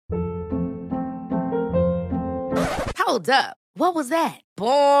Hold up. What was that?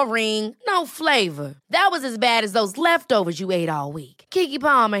 Boring. No flavor. That was as bad as those leftovers you ate all week. Keke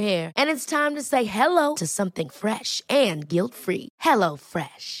Palmer here, and it's time to say hello to something fresh and guilt-free. Hello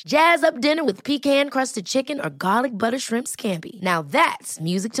Fresh. Jazz up dinner with pecan-crusted chicken or garlic butter shrimp scampi. Now that's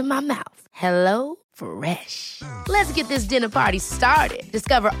music to my mouth. Hello Fresh. Let's get this dinner party started.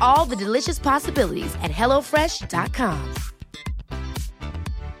 Discover all the delicious possibilities at hellofresh.com.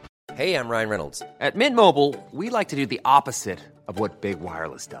 Hey, I'm Ryan Reynolds. At Mint Mobile, we like to do the opposite of what Big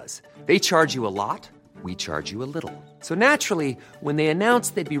Wireless does. They charge you a lot, we charge you a little. So naturally, when they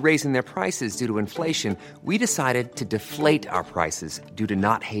announced they'd be raising their prices due to inflation, we decided to deflate our prices due to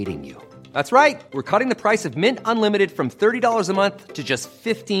not hating you. That's right. We're cutting the price of Mint Unlimited from $30 a month to just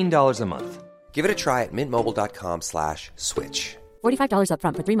 $15 a month. Give it a try at mintmobile.com/switch. $45 up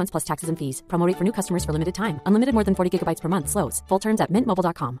front for 3 months plus taxes and fees. Promo rate for new customers for limited time. Unlimited more than 40 gigabytes per month. Slows full terms at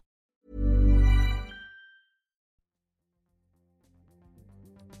mintmobile.com.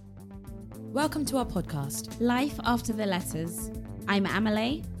 Welcome to our podcast. Life After the Letters. I'm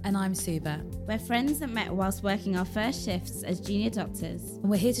Amelie. And I'm Suba. We're friends that met whilst working our first shifts as junior doctors. And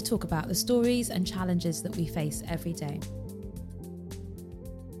we're here to talk about the stories and challenges that we face every day.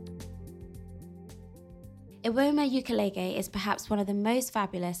 Iwoma Ukelege is perhaps one of the most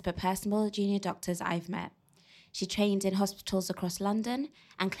fabulous but personable junior doctors I've met. She trained in hospitals across London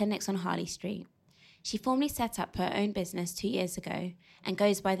and clinics on Harley Street. She formally set up her own business 2 years ago and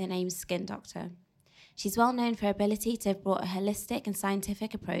goes by the name Skin Doctor. She's well known for her ability to have brought a holistic and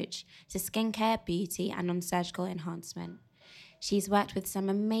scientific approach to skincare, beauty, and non-surgical enhancement. She's worked with some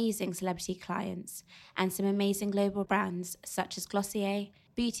amazing celebrity clients and some amazing global brands such as Glossier,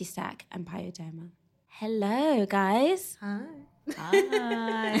 Beauty Stack, and Bioderma. Hello, guys. Hi.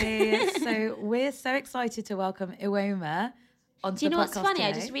 Hi. So we're so excited to welcome Iwoma onto the podcast. Do you know what's funny? Today.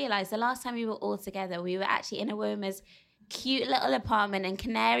 I just realised the last time we were all together, we were actually in Iwoma's cute little apartment in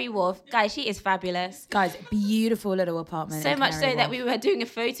Canary Wharf. Guys, she is fabulous. Guys, beautiful little apartment. So in much Canary so that Wharf. we were doing a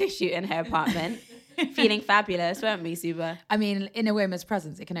photo shoot in her apartment, feeling fabulous, weren't we, Suba? I mean, in Iwoma's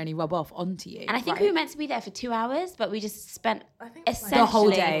presence, it can only rub off onto you. And I think we were meant to be there for 2 hours, but we just spent essentially the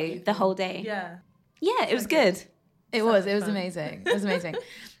whole day. The whole day. Yeah. Yeah, it was good. It was amazing. It was amazing.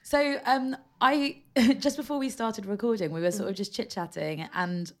 So I just before we started recording, we were sort of just chit-chatting,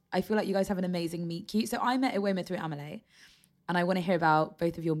 and I feel like you guys have an amazing meet cute. So I met Iwoma through Amelie, and I want to hear about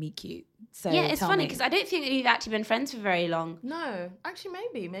both of your meet cute. So Yeah, it's tell funny me. because I don't think that we've actually been friends for very long. No, actually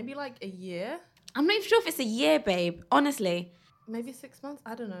maybe like a year, I'm not even sure if it's a year, babe, honestly. maybe 6 months.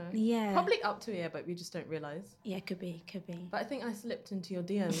 I don't know. Yeah. Probably up to a year, but we just don't realize. Yeah, could be. But I think I slipped into your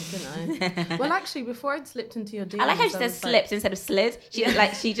DMs, didn't I? Well, actually, before I'd slipped into your DMs, I like how she says was like- slipped instead of slid. She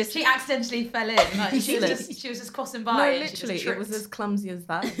She accidentally fell in. Like, she was just crossing by. No, and she literally, just it was tripped. as clumsy as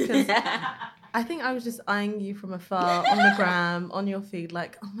that. Because I think I was just eyeing you from afar on the gram, on your feed,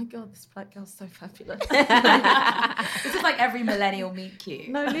 like, oh my god, this black girl's so fabulous. This is like every millennial meet cute.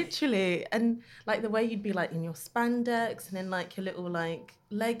 No, literally, and like the way you'd be like in your spandex and in like your little like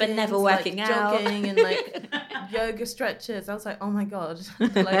leggings, never like, working out. jogging and like yoga stretches. I was like, oh my god,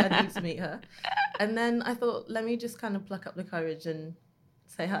 like I need to meet her. And then I thought, let me just kind of pluck up the courage and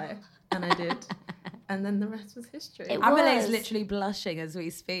say hi, and I did. And then the rest was history. It Amelie is was. literally blushing as we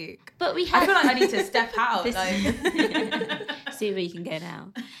speak. But we had... I feel like I need to step out. This- Like. See where you can go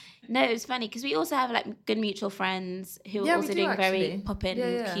now. No, it was funny because we also have like good mutual friends who Yeah, are we also do, doing very actually. poppin',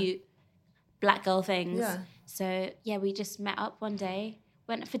 Yeah. cute black girl things. Yeah. So yeah, we just met up one day,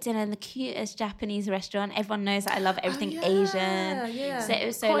 went for dinner in the cutest Japanese restaurant. Everyone knows that I love everything Asian. Yeah. So it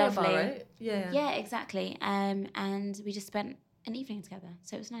was so Koya lovely. bar, right? Yeah. Yeah, exactly. And we just spent an evening together.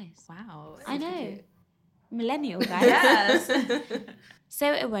 So it was nice. Wow. I know. Millennial, guys. Yes. So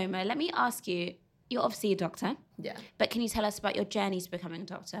Iwoma, let me ask you, you're obviously a doctor. Yeah. But can you tell us about your journey to becoming a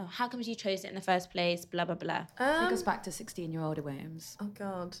doctor? How come you chose it in the first place? Blah, blah, blah. Take us back to 16-year-old Williams. Oh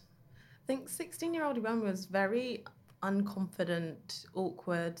God. I think 16-year-old Iwan was very unconfident,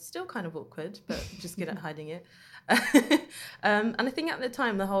 awkward, still kind of awkward, but just good at hiding it. And I think at the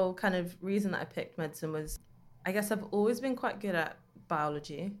time, the whole kind of reason that I picked medicine was, I guess I've always been quite good at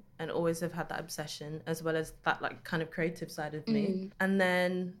biology and always have had that obsession as well as that like kind of creative side of me. And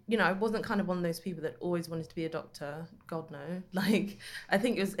then, you know, I wasn't kind of one of those people that always wanted to be a doctor. God no. Like, I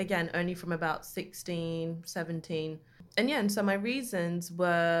think it was, again, only from about 16, 17. And yeah, and so my reasons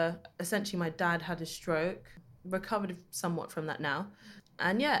were essentially my dad had a stroke, recovered somewhat from that now.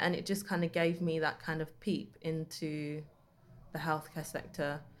 And yeah, and it just kind of gave me that kind of peep into the healthcare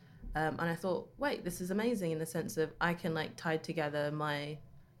sector. And I thought, wait, this is amazing in the sense of I can like tie together my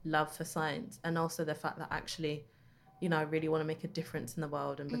love for science and also the fact that actually you know, I really want to make a difference in the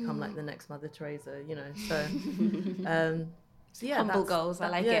world and become like the next Mother Teresa, you know. So, so yeah, Humble goals. I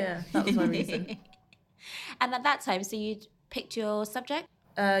like it. Yeah, that was my reason. And at that time, so you'd picked your subject?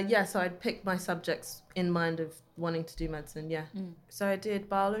 Yeah, so I'd picked my subjects in mind of wanting to do medicine, yeah. So I did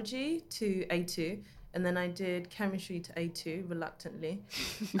biology to A2, and then I did chemistry to A2, reluctantly.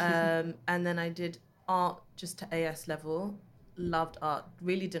 And then I did art just to AS level. Loved art,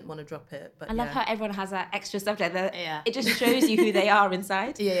 really didn't want to drop it. But I love how everyone has that extra subject that Yeah. it just shows you who they are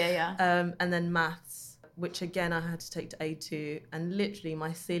inside. Yeah. And then maths, which again I had to take to A2, and literally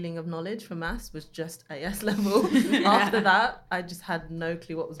my ceiling of knowledge for maths was just AS level. After that, I just had no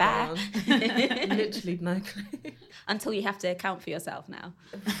clue what was going on. Literally no clue. Until you have to account for yourself now.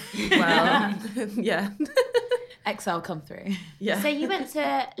 Well, yeah. Excel come through. Yeah. So you went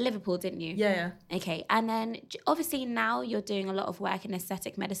to Liverpool, didn't you? Yeah. Okay, and then obviously now you're doing a lot of work in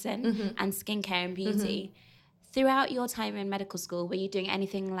aesthetic medicine and skincare and beauty. Throughout your time in medical school, were you doing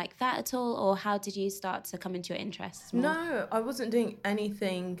anything like that at all, or how did you start to come into your interests more? No, I wasn't doing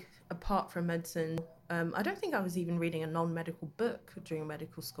anything apart from medicine. I don't think I was even reading a non-medical book during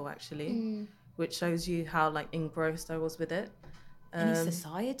medical school, actually, which shows you how like engrossed I was with it. Any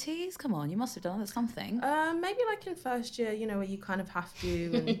societies? Come on, you must have done something. Maybe like in first year, you know, where you kind of have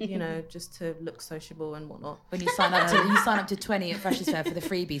to, and you know, just to look sociable and whatnot. When you sign up to 20 at Freshers Fair for the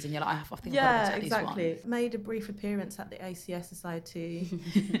freebies, and you're like, I think I've got to Yeah, at least exactly. one. Made a brief appearance at the ACS Society.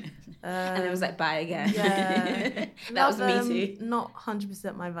 And it was like, bye again. Yeah, That was Love me them, Not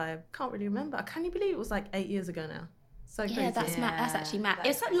 100% my vibe. Can't really remember. Can you believe it was like 8 years ago now? So crazy. Yeah, that's mad. That's actually mad.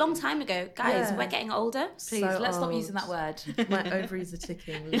 It's a long time ago, guys. Yeah. We're getting older. Please, So let's stop old. using that word. My ovaries are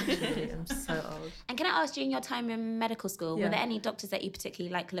ticking. Literally, I'm so old. And can I ask, during your time in medical school, were Yeah. there any doctors that you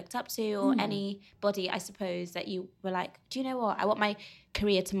particularly like looked up to, or anybody, I suppose, that you were like, do you know what? I want my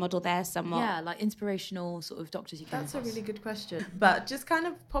career to model there somewhat. Yeah, like inspirational sort of doctors you came That's a across. really good question. But just kind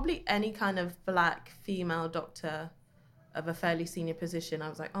of probably any kind of black female doctor of a fairly senior position, I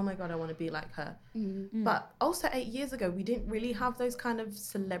was like, oh my God, I want to be like her. But also 8 years ago, we didn't really have those kind of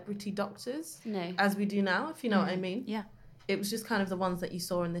celebrity doctors No. as we do now, if you know what I mean. Yeah. It was just kind of the ones that you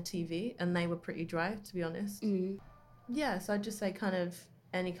saw on the TV, and they were pretty dry, to be honest. Yeah, so I'd just say kind of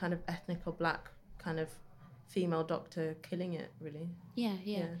any kind of ethnic or black kind of female doctor killing it, really. Yeah.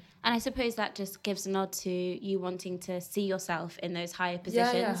 Yeah. And I suppose that just gives a nod to you wanting to see yourself in those higher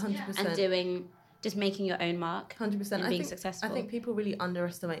Yeah, positions yeah, 100%. and just making your own mark 100%. and I being think, successful. I think people really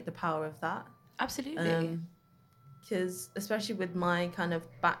underestimate the power of that. Absolutely. Because especially with my kind of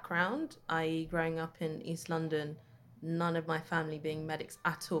background, i.e. growing up in East London, none of my family being medics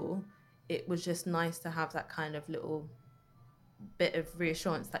at all, it was just nice to have that kind of little bit of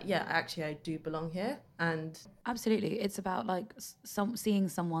reassurance that, yeah, actually I do belong here. And Absolutely. It's about like seeing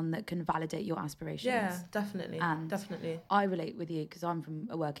someone that can validate your aspirations. yeah, definitely. And definitely. I relate with you because I'm from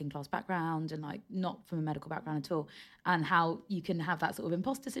a working class background and like not from a medical background at all. And how you can have that sort of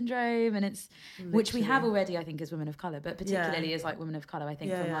imposter syndrome, and it's which we have already, I think, as women of colour, but particularly as like women of colour, I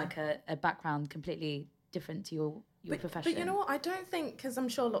think from like a background completely different to your profession. But you know what? I don't think, because I'm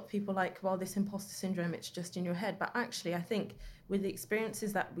sure a lot of people like, well, this imposter syndrome, it's just in your head. But actually, I think with the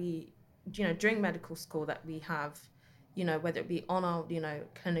experiences that we, you know, during medical school that we have, you know, whether it be on our, you know,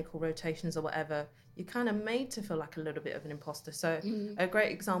 clinical rotations or whatever, you're kind of made to feel like a little bit of an imposter. So a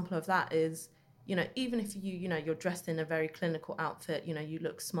great example of that is, you know, even if you know, you're dressed in a very clinical outfit, you know, you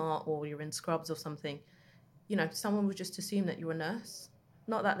look smart or you're in scrubs or something, you know, someone would just assume that you're a nurse.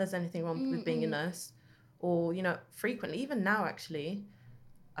 Not that there's anything wrong with being a nurse. Or, you know, frequently, even now actually,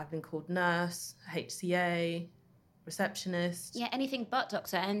 I've been called nurse, HCA, receptionist. Yeah, anything but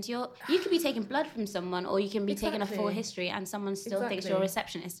doctor. And you could be taking blood from someone, or you can be taking a full Exactly. history and someone still thinks Exactly. you're a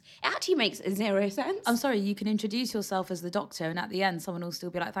receptionist. It actually makes zero sense. I'm sorry, you can introduce yourself as the doctor, and at the end, someone will still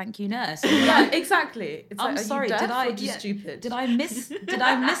be like, "Thank you, nurse." Yeah, exactly. It's I'm like, are sorry. you deaf Did I or just stupid? Did I miss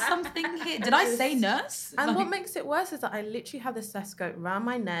something here? Did I say nurse? And what makes it worse is that I literally have the stethoscope around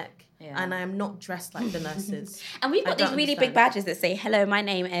my neck, and I am not dressed like the nurses. And we've I got these don't really big understand. badges that say, "Hello, my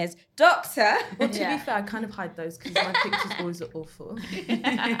name is Doctor." Well, to be fair, I kind of hide those because my pictures always look awful.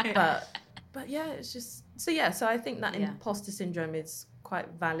 but yeah, it's just so I think that imposter syndrome is quite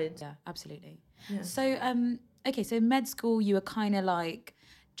valid. Yeah, absolutely. Yeah. So, okay, so med school, you were kind of like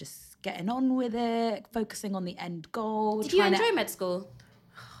just getting on with it, focusing on the end goal. Did you enjoy med school?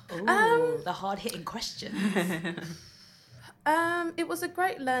 The hard-hitting question. It was a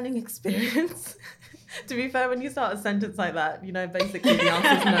great learning experience. To be fair, when you start a sentence like that, you know, basically the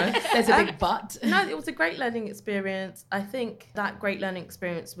answer is no. There's a big but. No, it was a great learning experience. I think that great learning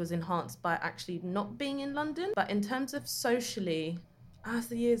experience was enhanced by actually not being in London. But in terms of socially, as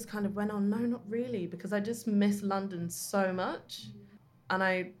the years kind of went on, no, not really, because I just miss London so much.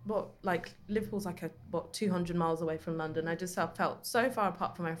 And Liverpool's 200 miles away from London. I just felt so far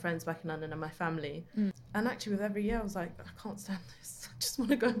apart from my friends back in London and my family. And actually with every year I was like, I can't stand this. I just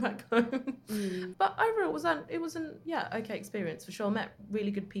want to go back home. But overall it was an okay experience for sure. Met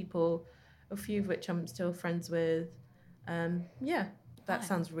really good people, a few of which I'm still friends with. That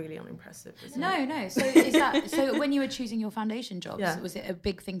sounds really unimpressive, isn't it? No. So when you were choosing your foundation jobs, was it a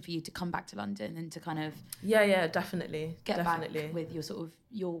big thing for you to come back to London and to kind of definitely back with your sort of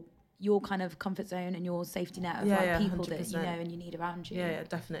your kind of comfort zone and your safety net of people 100%. That you know and you need around you? Yeah,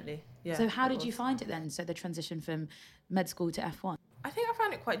 definitely. Yeah. So how did you find it then? So the transition from med school to F1? I think I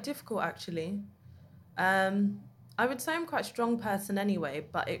found it quite difficult actually. I would say I'm quite a strong person anyway,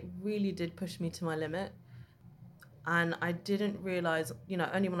 but it really did push me to my limit. And I didn't realise,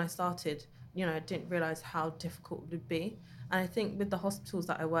 only when I started, I didn't realise how difficult it would be. And I think with the hospitals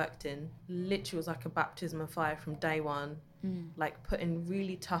that I worked in, literally was like a baptism of fire from day one, like put in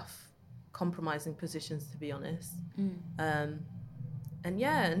really tough, compromising positions, to be honest. And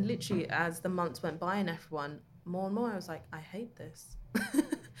literally as the months went by in F1, more and more I was like, I hate this.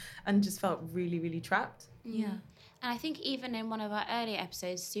 And just felt really, really trapped. Yeah. And I think even in one of our earlier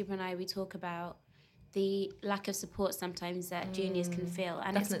episodes, Super and I, we talk about the lack of support sometimes that juniors can feel,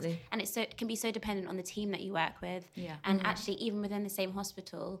 and definitely. It can be so dependent on the team that you work with. Yeah. And actually, even within the same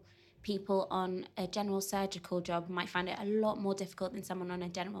hospital, people on a general surgical job might find it a lot more difficult than someone on a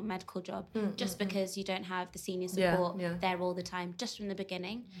general medical job, just because you don't have the senior support there all the time, just from the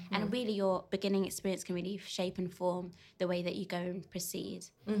beginning. And really, your beginning experience can really shape and form the way that you go and proceed.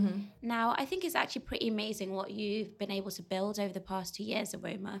 Now, I think it's actually pretty amazing what you've been able to build over the past 2 years,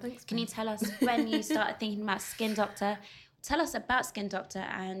 Aroma. Thanks, can you tell us when you started thinking about Skin Doctor? Tell us about Skin Doctor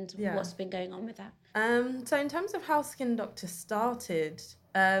and what's been going on with that. So in terms of how Skin Doctor started,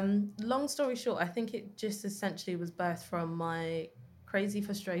 long story short, I think it just essentially was birthed from my crazy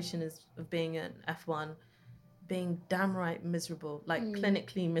frustration of being an F1, being damn right miserable, like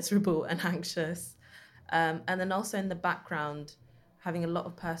clinically miserable and anxious. And then also in the background, having a lot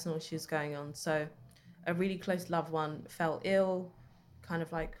of personal issues going on. So a really close loved one fell ill, kind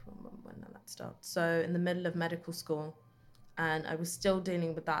of like, when did that start? So in the middle of medical school. And I was still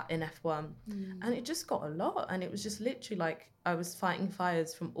dealing with that in F1. And it just got a lot. And it was just literally like I was fighting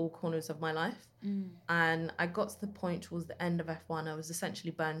fires from all corners of my life. And I got to the point towards the end of F1, I was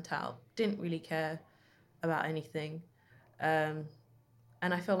essentially burnt out. Didn't really care about anything. And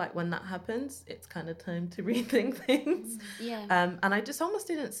I feel like when that happens, it's kind of time to rethink things. And I just almost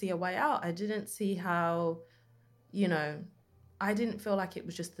didn't see a way out. I didn't see how, I didn't feel like it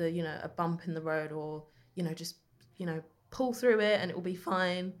was just a bump in the road or, just, pull through it and it will be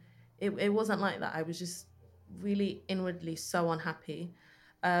fine. It wasn't like that. I was just really inwardly so unhappy.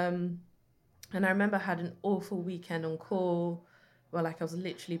 And I remember I had an awful weekend on call where I was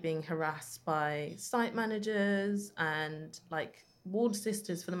literally being harassed by site managers and ward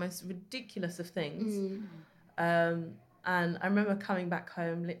sisters for the most ridiculous of things. And I remember coming back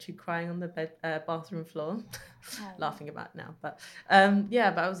home, literally crying on the bathroom floor, laughing about it now. But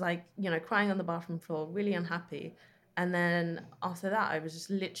but I was crying on the bathroom floor, really unhappy. And then after that, I was just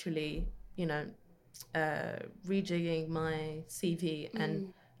literally, rejigging my CV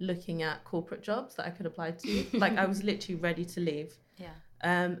and looking at corporate jobs that I could apply to. I was literally ready to leave.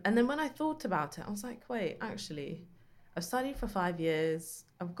 And then when I thought about it, I was like, wait, actually, I've studied for 5 years.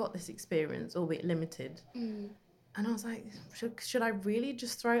 I've got this experience, albeit limited. And I was like, should I really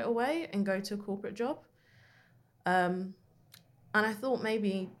just throw it away and go to a corporate job? And I thought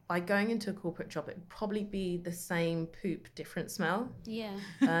maybe by going into a corporate job, it'd probably be the same poop, different smell. Yeah.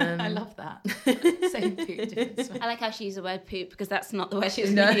 I love that. Same poop, different smell. I like how she used the word poop because that's not the word she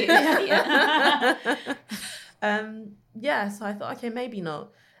was No. going to use. So I thought, okay, maybe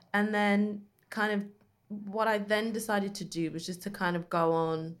not. And then kind of what I then decided to do was just to kind of go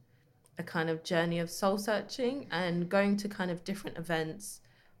on a kind of journey of soul searching and going to kind of different events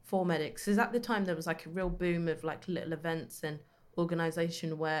for medics. Because at the time there was a real boom of little events and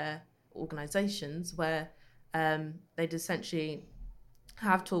organizations where they'd essentially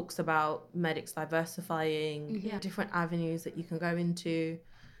have talks about medics diversifying, different avenues that you can go into.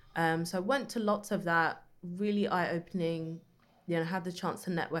 So I went to lots of that, really eye-opening, had the chance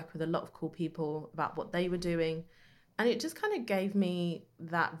to network with a lot of cool people about what they were doing. And it just kind of gave me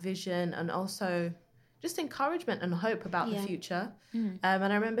that vision and also just encouragement and hope about the future. And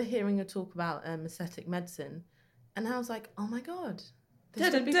I remember hearing a talk about aesthetic medicine. And I was like, oh my God,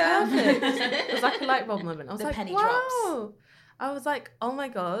 this would be perfect. It was like a light bulb moment. I was The like, penny wow. drops. I was like, oh my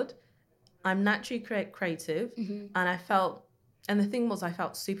God, I'm naturally creative. And I felt And the thing was, I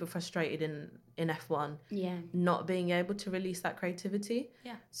felt super frustrated in F1, Yeah. not being able to release that creativity.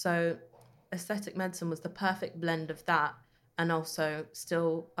 Yeah. So aesthetic medicine was the perfect blend of that, and also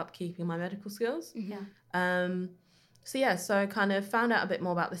still upkeeping my medical skills. Yeah. So I kind of found out a bit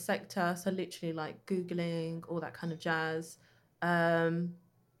more about the sector. So literally like Googling, all that kind of jazz. And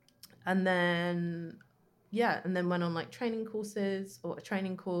then went on like training courses, or a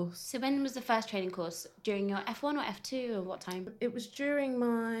training course. So when was the first training course? During your F1 or F2, or what time? It was during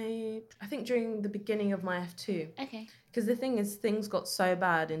the beginning of my F2. Okay. Because the thing is, things got so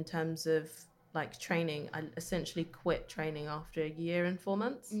bad in terms of like training. I essentially quit training after a year and 4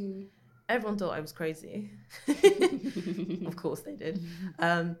 months. Everyone thought I was crazy. Of course they did.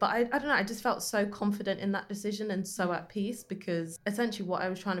 But I don't know, I just felt so confident in that decision and so at peace, because essentially what I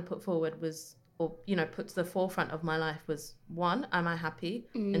was trying to put forward was, or, you know, put to the forefront of my life was, 1, am I happy?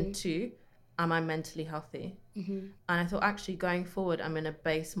 And 2, am I mentally healthy? And I thought, actually, going forward, I'm going to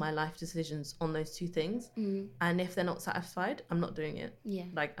base my life decisions on those 2 things. And if they're not satisfied, I'm not doing it. Yeah.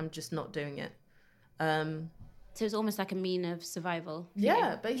 Like, I'm just not doing it. So it's almost like a mean of survival.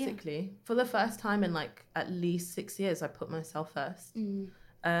 Yeah, basically. For the first time in like at least 6 years, I put myself first.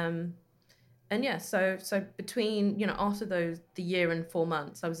 And yeah, so between, you know, after the year and 4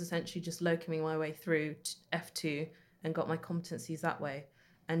 months, I was essentially just locuming my way through F2 and got my competencies that way.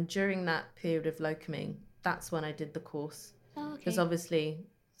 And during that period of locuming, that's when I did the course. Oh, okay. Because obviously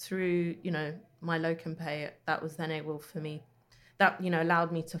through, you know, my locum pay, that was then able for me, that, you know,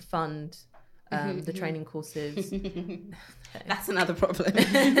 allowed me to fund the training courses. That's another problem.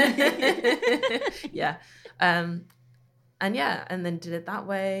 Yeah. And then did it that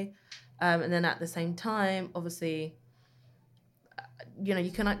way. And then at the same time, obviously, you know,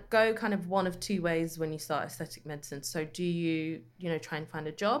 you can go kind of one of 2 ways when you start aesthetic medicine. So do you know, try and find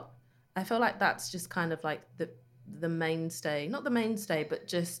a job? I feel like that's just kind of like the mainstay, not the mainstay, but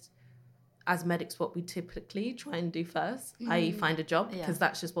just as medics, what we typically try and do first, i.e. find a job, because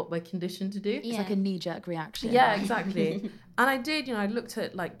that's just what we're conditioned to do. It's like a knee-jerk reaction. Yeah, exactly. And I did, you know, I looked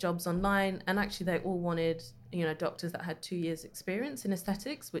at like jobs online, and actually they all wanted, you know, doctors that had 2 years experience in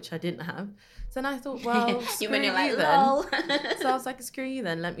aesthetics, which I didn't have. So then I thought, well, screw you like, then. lol. So I was like, screw you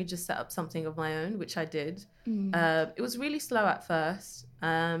then, let me just set up something of my own, which I did. It was really slow at first. So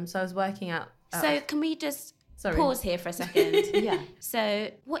I was working out. So can we just Sorry. pause here for a second? Yeah.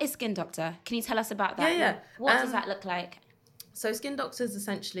 So what is Skin Doctor? Can you tell us about that? Yeah. What does that look like? So Skin Doctor is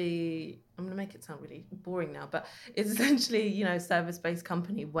essentially, I'm going to make it sound really boring now, but it's essentially, you know, service-based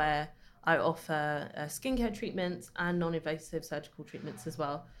company where I offer skincare treatments and non-invasive surgical treatments as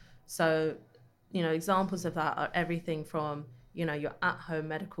well. So, you know, examples of that are everything from, you know, your at-home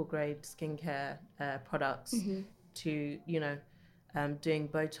medical grade skincare products to, you know, doing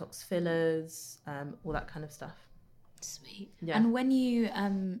Botox fillers, all that kind of stuff. Sweet. Yeah. And when you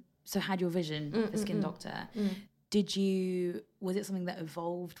had your vision for Skin Doctor, was it something that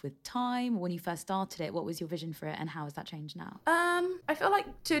evolved with time? When you first started it, what was your vision for it, and how has that changed now? I feel like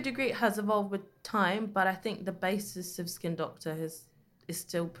to a degree it has evolved with time, but I think the basis of Skin Doctor is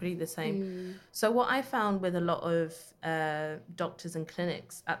still pretty the same. So what I found with a lot of doctors and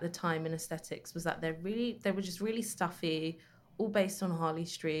clinics at the time in aesthetics was that they were just really stuffy, all based on Harley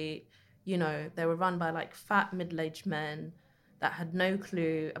Street. You know, they were run by like fat middle-aged men that had no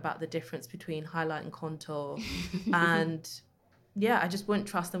clue about the difference between highlight and contour. And yeah, I just wouldn't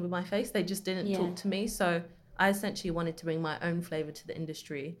trust them with my face. They just didn't talk to me. So I essentially wanted to bring my own flavor to the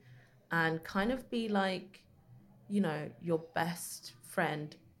industry and kind of be like, you know, your best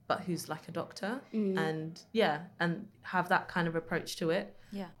friend, but who's like a doctor. And have that kind of approach to it.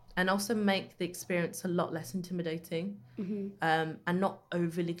 Yeah. And also make the experience a lot less intimidating, and not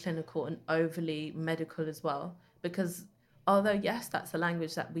overly clinical and overly medical as well. Because although, yes, that's the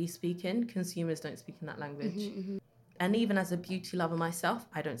language that we speak in, consumers don't speak in that language. And even as a beauty lover myself,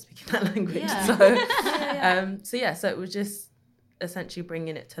 I don't speak in that language. Yeah. So it was just essentially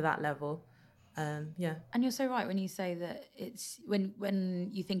bringing it to that level. And you're so right when you say that it's when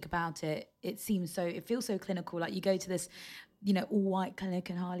you think about it, it feels so clinical. Like you go to this, you know, all white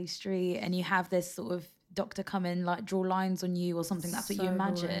clinic in Harley Street, and you have this sort of doctor come in, like draw lines on you or something. That's what you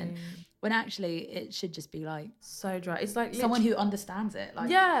imagine. Boring. When actually it should just be like so dry. It's like someone who understands it. Like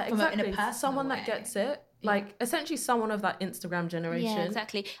exactly. In a personal someone way. That gets it. Like essentially someone of that Instagram generation. Yeah,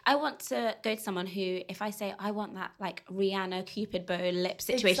 exactly. I want to go to someone who, if I say I want that like Rihanna Cupid bow lip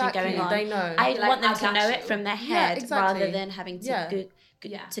situation going on, they know. I want them to know it from their head rather than having to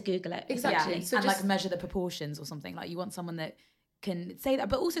Google it. Exactly. So and like measure the proportions or something. Like you want someone that can say that,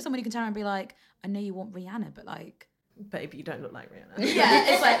 but also someone who can turn around and be like, I know you want Rihanna, but like babe, you don't look like Rihanna. Yeah,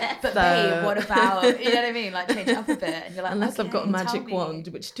 it's like, but babe, what about, you know what I mean? Like, change it up a bit. And you're like, Unless I've got a okay, magic tell me. wand,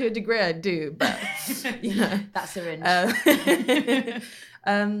 which to a degree I do, but, you know. That's syringe.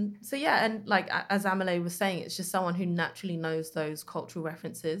 So yeah, and like as Amelie was saying, it's just someone who naturally knows those cultural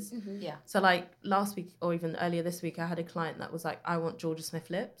references. Yeah. So like last week or even earlier this week, I had a client that was like, I want Georgia Smith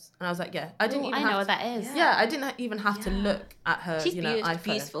lips. And I was like, yeah, I didn't Ooh, even I have know to, what that is. Yeah, I didn't even have to look at her, She's you know, iPhone.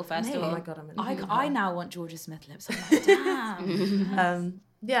 beautiful, first of Oh all. my God, I'm in love with I her. now want Georgia Smith lips. I'm like, damn.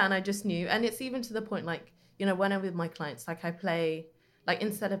 Yeah, and I just knew. And it's even to the point, like, you know, when I'm with my clients, like I play, like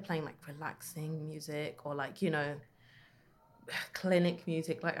instead of playing like relaxing music or like, you know, clinic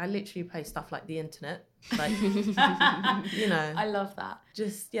music, like I literally play stuff like the internet, like, you know, I love that.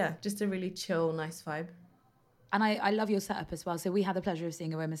 just a really chill, nice vibe. And I love your setup as well. So we had the pleasure of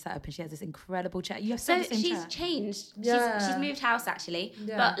seeing a women's setup, and she has this incredible chair. You have So the same she's chair. changed. Yeah. She's moved house actually.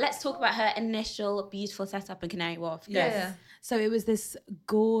 Yeah. But let's talk about her initial beautiful setup in Canary Wharf. Yeah. So it was this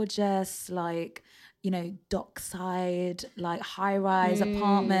gorgeous, like, you know, dockside, like high-rise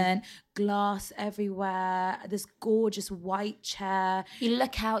apartment, glass everywhere, this gorgeous white chair. You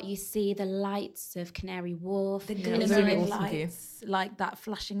look out, you see the lights of Canary Wharf. The it was a really glimmering awesome view. lights, like that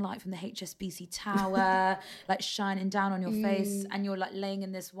flashing light from the HSBC tower, like shining down on your face, and you're like laying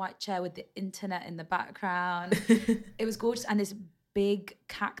in this white chair with the internet in the background. It was gorgeous, and this big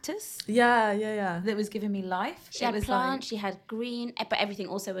cactus Yeah. that was giving me life. She It had was plants, she had green, but everything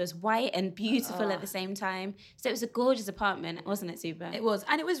also was white and beautiful at the same time. So it was a gorgeous apartment, wasn't it, Super? It was,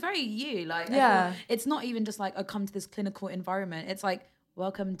 and it was very you. Like, I Yeah. feel it's not even just like, I come to this clinical environment. It's like,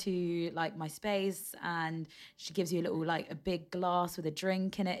 welcome to like my space, and she gives you a little like a big glass with a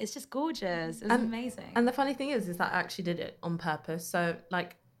drink in it. It's just gorgeous. It was amazing. And the funny thing is that I actually did it on purpose. So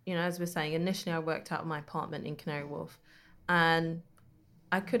like, you know, as we're saying, initially I worked out of my apartment in Canary Wharf, and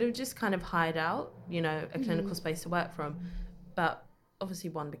I could have just kind of hired out, you know, a clinical space to work from. But obviously,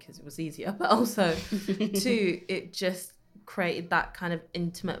 one, because it was easier, but also two, it just created that kind of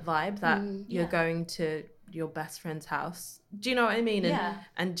intimate vibe that you're going to your best friend's house. Do you know what I mean? And,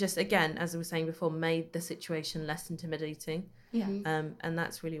 and just, again, as I was saying before, made the situation less intimidating. Yeah. And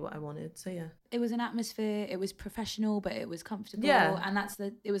that's really what I wanted. So, yeah. It was an atmosphere, it was professional, but it was comfortable. Yeah. And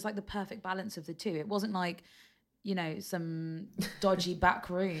it was like the perfect balance of the two. It wasn't like, you know, some dodgy back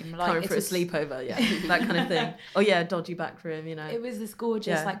room. Like, Coming for a sleepover, yeah, that kind of thing. Oh yeah, dodgy back room, you know. It was this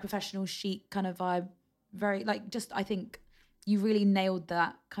gorgeous, like professional chic kind of vibe. Very, like, just, I think you really nailed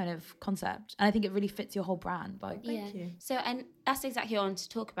that kind of concept. And I think it really fits your whole brand. Like, Thank you. So, and that's exactly what I wanted to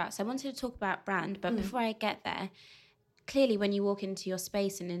talk about. So I wanted to talk about brand, but before I get there, clearly when you walk into your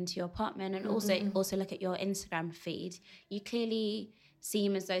space and into your apartment and also look at your Instagram feed, you clearly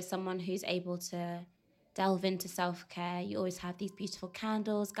seem as though someone who's able to delve into self-care. You always have these beautiful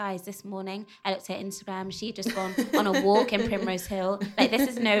candles. Guys, this morning I looked at Instagram. She'd just gone on a walk in Primrose Hill. Like, this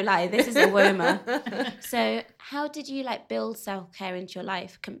is no lie. This is a Woma. So how did you like build self-care into your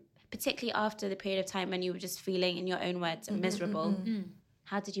life, particularly after the period of time when you were just feeling, in your own words, miserable?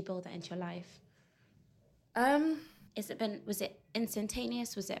 How did you build that into your life? Was it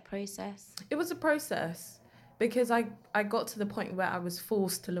instantaneous? Was it a process? It was a process, because I got to the point where I was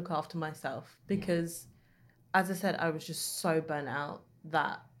forced to look after myself, because, as I said, I was just so burnt out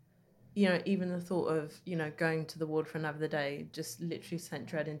that, you know, even the thought of, you know, going to the ward for another day just literally sent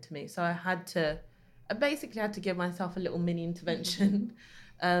dread into me. So I basically had to give myself a little mini intervention.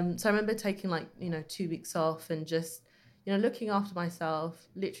 So I remember taking, like, you know, 2 weeks off and just, you know, looking after myself,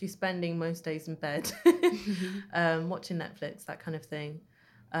 literally spending most days in bed, watching Netflix, that kind of thing.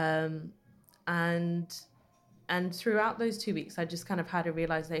 And throughout those 2 weeks, I just kind of had a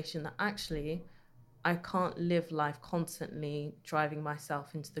realization that actually I can't live life constantly driving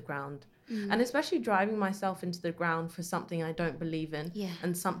myself into the ground. And especially driving myself into the ground for something I don't believe in,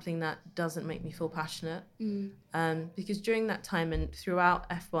 and something that doesn't make me feel passionate. Because during that time and throughout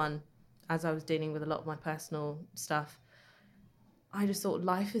F1, as I was dealing with a lot of my personal stuff, I just thought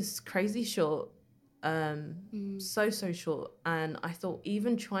life is crazy short, so short. And I thought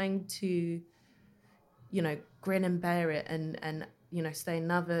even trying to, you know, grin and bear it and you know, stay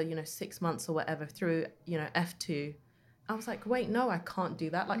another, you know, 6 months or whatever through, you know, F2, I was like, wait, no, I can't do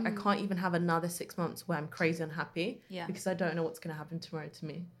that. Like, I can't even have another 6 months where I'm crazy unhappy, because I don't know what's going to happen tomorrow to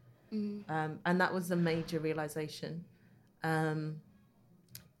me. And that was a major realization. And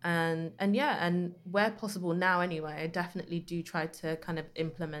where possible now anyway, I definitely do try to kind of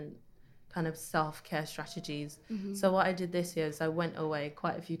implement kind of self-care strategies. So what I did this year is I went away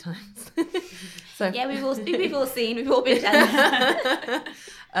quite a few times. So yeah, we've all seen, we've all been jealous.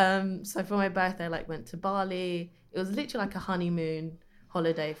 So for my birthday, I like went to Bali. It was literally like a honeymoon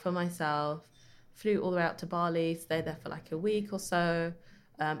holiday for myself. flew all the way out to Bali, stayed there for like a week or so.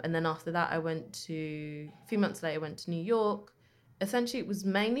 And then after that, a few months later, I went to New York. Essentially, it was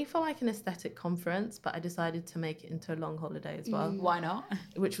mainly for like an aesthetic conference, but I decided to make it into a long holiday as well. Why not?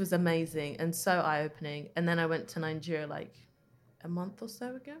 Which was amazing and so eye-opening. And then I went to Nigeria like a month or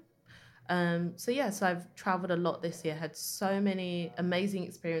so ago. So I've traveled a lot this year, had so many amazing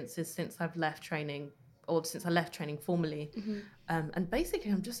experiences since I left training formally. And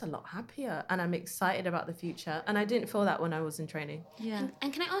basically I'm just a lot happier and I'm excited about the future. And I didn't feel that when I was in training. Yeah.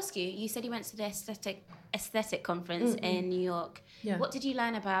 And can I ask you said you went to the aesthetic conference in New York. Yeah. What did you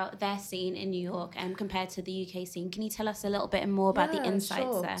learn about their scene in New York compared to the UK scene? Can you tell us a little bit more about the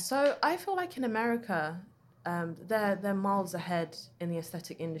insights there? So I feel like in America, they're miles ahead in the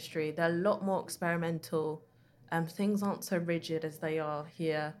aesthetic industry. They're a lot more experimental. Things aren't so rigid as they are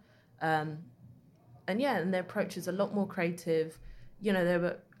here. And their approach is a lot more creative. You know, they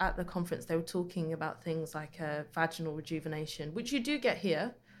were at the conference, they were talking about things like vaginal rejuvenation, which you do get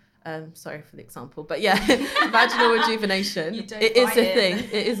here. Sorry for the example, but yeah, vaginal rejuvenation. It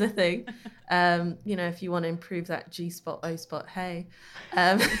is a thing. You know, if you want to improve that G-spot, O-spot, hey.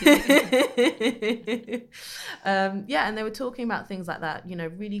 And they were talking about things like that, you know,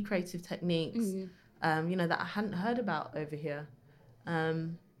 really creative techniques, you know, that I hadn't heard about over here.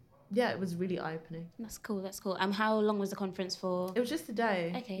 It was really eye-opening. That's cool. How long was the conference for? It was just a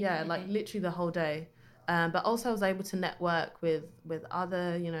day. Okay. Yeah, like literally the whole day. But also I was able to network with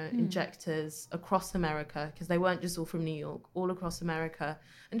other, you know, injectors across America, because they weren't just all from New York, all across America.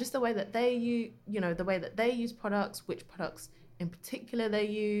 And just the way that they use products, which products in particular they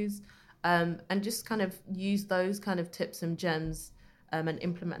use, and just kind of use those kind of tips and gems and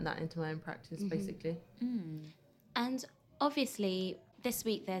implement that into my own practice, basically. And obviously, this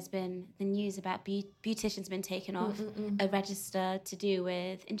week there's been the news about beauticians been taken off a register to do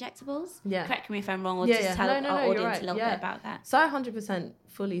with injectables. Yeah. Correct me if I'm wrong, or just tell our audience a little bit about that. So I 100%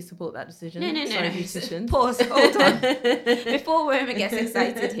 fully support that decision. No. Beauticians. Pause, hold on. Before Roma gets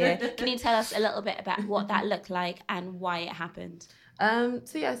excited here, can you tell us a little bit about what that looked like and why it happened?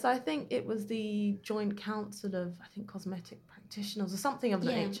 So I think it was the Joint Council of, Cosmetic Practitioners or something of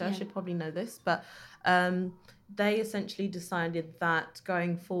that nature. I should probably know this, but they essentially decided that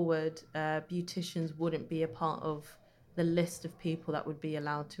going forward, beauticians wouldn't be a part of the list of people that would be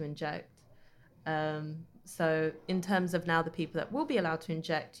allowed to inject. So in terms of now the people that will be allowed to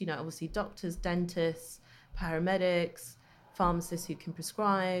inject, you know, obviously doctors, dentists, paramedics, pharmacists who can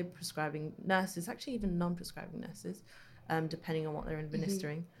prescribing nurses, actually even non-prescribing nurses, depending on what they're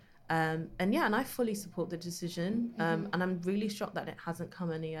administering. And I fully support the decision. And I'm really shocked that it hasn't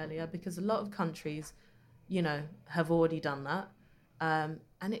come any earlier, because a lot of countries, you know, have already done that. And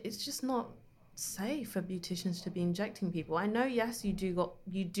it's just not safe for beauticians to be injecting people. I know, yes, you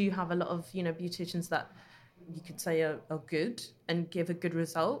do have a lot of, you know, beauticians that you could say are good and give a good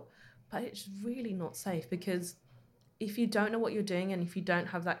result, but it's really not safe, because if you don't know what you're doing and if you don't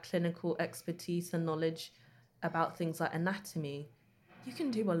have that clinical expertise and knowledge about things like anatomy, you can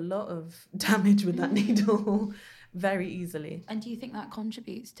do a lot of damage with that needle very easily. And do you think that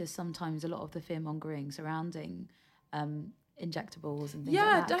contributes to sometimes a lot of the fear-mongering surrounding injectables and things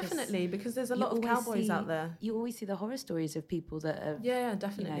like that? Yeah, definitely, because there's a lot of cowboys out there. You always see the horror stories of people that have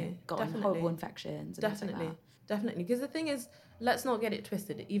definitely, you know, gotten horrible infections. And Definitely, definitely. Because the thing is, let's not get it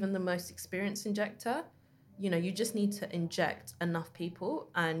twisted. Even the most experienced injector, you know, you just need to inject enough people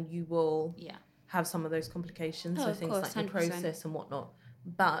and you will have some of those complications. So things like 100%. necrosis and whatnot.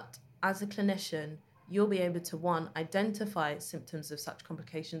 But as a clinician, you'll be able to, identify symptoms of such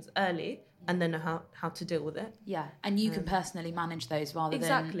complications early and then know how to deal with it. Yeah, and you can personally manage those rather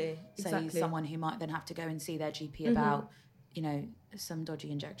than, say, someone who might then have to go and see their GP about, you know, some dodgy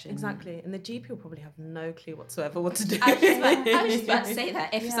injection. Exactly, and the GP will probably have no clue whatsoever what to do. I was just about to say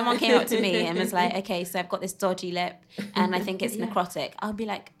that. If someone came up to me and was like, okay, so I've got this dodgy lip and I think it's necrotic, I'll be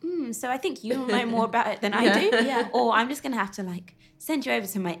like, so I think you'll know more about it than I do. Yeah. Or I'm just going to have to send you over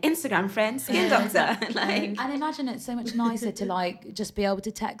to my Instagram friend, Skin Doctor. And imagine it's so much nicer to just be able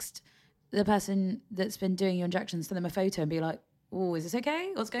to text the person that's been doing your injections, send them a photo and be like, oh, is this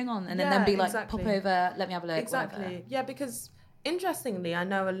okay? What's going on? And then be like, pop over, let me have a look. Exactly. Whatever. Yeah, because interestingly, I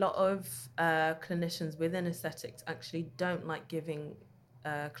know a lot of clinicians within aesthetics actually don't like giving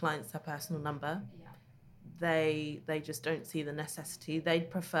clients their personal number. Yeah. They just don't see the necessity. They'd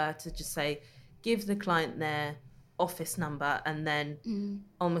prefer to just say, give the client their office number, and then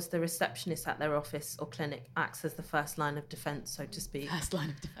almost the receptionist at their office or clinic acts as the first line of defense, so to speak. First line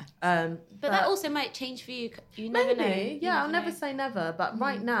of defense. But that also might change for you. You never know. Yeah, I'll never say never. But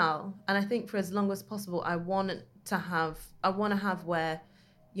right now, and I think for as long as possible, I want to have where,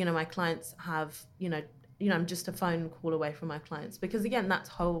 you know, my clients have, you know, I'm just a phone call away from my clients, because again, that's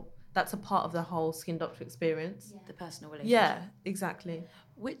a part of the whole Skin Doctor experience. The personal relationship. Yeah, exactly.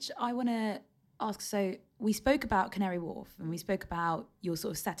 Which I want to ask. So we spoke about Canary Wharf and we spoke about your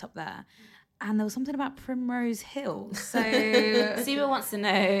sort of setup there. And there was something about Primrose Hill. So Suba wants to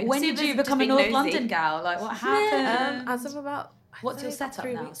know. when did you become a North London gal? Like, what happened? As of about, What's your setup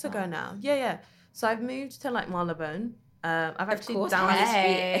 3 now weeks as well? ago now. Yeah. So I've moved to like Marylebone. I've actually Of course,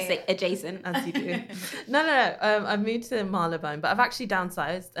 downsized. it's adjacent. As you do. No. I've moved to Marylebone, but I've actually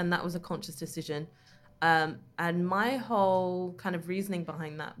downsized, and that was a conscious decision. And my whole kind of reasoning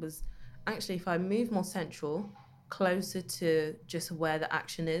behind that was actually, if I move more central, closer to just where the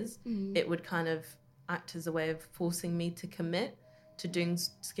action is, it would kind of act as a way of forcing me to commit to doing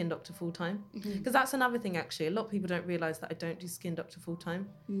Skin Doctor full time. Because that's another thing, actually. A lot of people don't realise that I don't do Skin Doctor full time.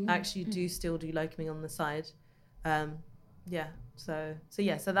 I actually do still do locoming on the side. So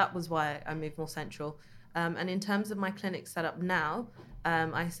that was why I moved more central. And in terms of my clinic setup now,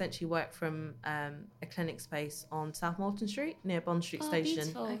 I essentially work from a clinic space on South Molton Street near Bond Street Station.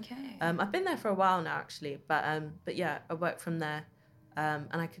 Beautiful. Okay. I've been there for a while now, actually, but yeah, I work from there,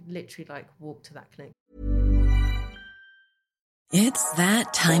 and I could literally like walk to that clinic. It's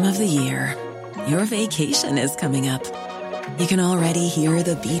that time of the year. Your vacation is coming up. You can already hear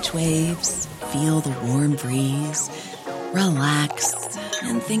the beach waves, feel the warm breeze, relax,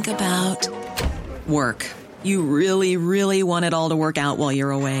 and think about work. You really, really want it all to work out while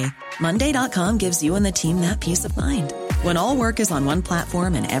you're away. Monday.com gives you and the team that peace of mind. When all work is on one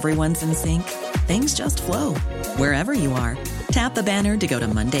platform and everyone's in sync, things just flow. Wherever you are, tap the banner to go to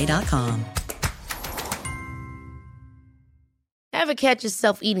Monday.com. Ever catch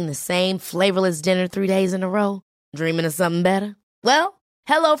yourself eating the same flavorless dinner 3 days in a row? Dreaming of something better? Well,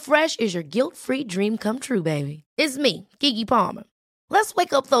 HelloFresh is your guilt-free dream come true, baby. It's me, Keke Palmer. Let's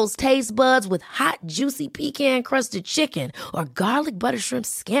wake up those taste buds with hot, juicy pecan-crusted chicken or garlic butter shrimp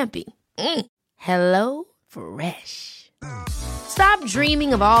scampi. Hello Fresh. Stop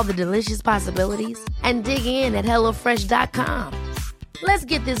dreaming of all the delicious possibilities and dig in at HelloFresh.com. Let's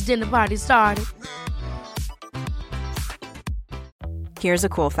get this dinner party started. Here's a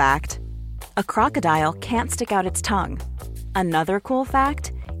cool fact. A crocodile can't stick out its tongue. Another cool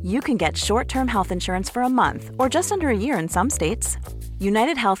fact, you can get short-term health insurance for a month or just under a year in some states.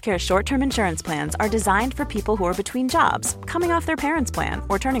 United Healthcare short-term insurance plans are designed for people who are between jobs, coming off their parents' plan,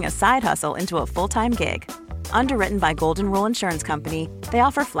 or turning a side hustle into a full-time gig. Underwritten by Golden Rule Insurance Company, they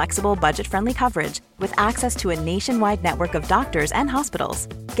offer flexible, budget-friendly coverage with access to a nationwide network of doctors and hospitals.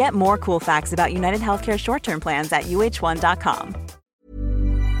 Get more cool facts about United Healthcare short-term plans at uh1.com.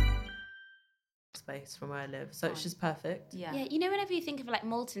 Space from where I live, so it's just perfect. Yeah, you know, whenever you think of like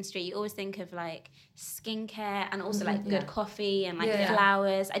Molton Street, you always think of like skincare and also like good coffee and like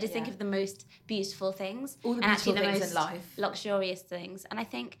flowers. I just think of the most beautiful things, All the and actually beautiful the things most in life. luxurious things. And I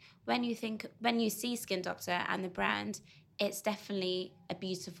think when you see Skin Doctor and the brand, it's definitely a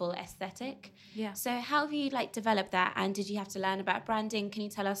beautiful aesthetic. Yeah. So how have you like developed that, and did you have to learn about branding? Can you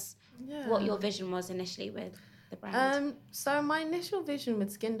tell us what your vision was initially with the brand? So my initial vision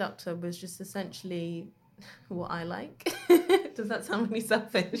with Skin Doctor was just essentially what I like. Does that sound really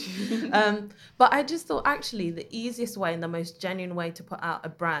selfish? But I just thought actually the easiest way and the most genuine way to put out a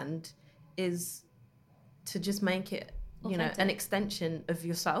brand is to just make it, you know, an extension of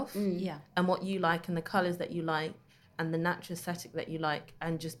yourself and what you like and the colours that you like and the natural aesthetic that you like,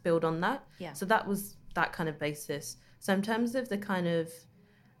 and just build on that. Yeah. So that was that kind of basis. So in terms of the kind of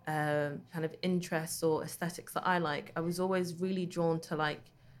interests or aesthetics that I like, I was always really drawn to like,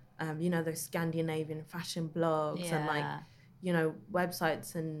 you know, those Scandinavian fashion blogs and like, you know,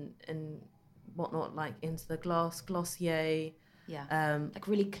 websites and whatnot, like Into the Glossier. Yeah. Like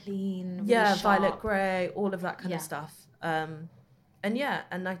really clean. Really yeah, sharp. Violet Grey, all of that kind of stuff. And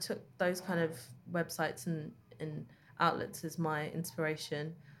I took those kind of websites and outlets as my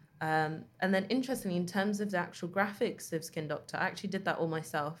inspiration. And then interestingly, in terms of the actual graphics of Skin Doctor, I actually did that all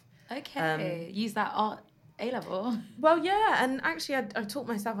myself. Okay. Use that art A-level. Well, yeah, and actually I taught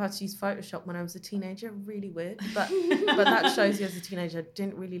myself how to use Photoshop when I was a teenager. Really weird, but that shows you as a teenager I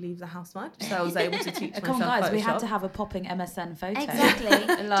didn't really leave the house much, so I was able to teach myself Come on, guys, Photoshop. we had to have a popping MSN photo. Exactly.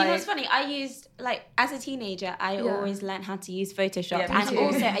 Do you know what's funny? I used, like, as a teenager, I always learned how to use Photoshop. Yeah, and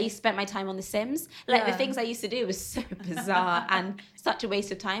also, I used to spend my time on The Sims. Like, the things I used to do was so bizarre and such a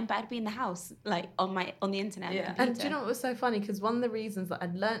waste of time, but I'd be in the house, like, on the internet. Yeah. And do you know what was so funny? Because one of the reasons that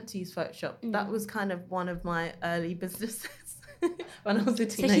I'd learnt to use Photoshop, that was kind of one of my early businesses when I was a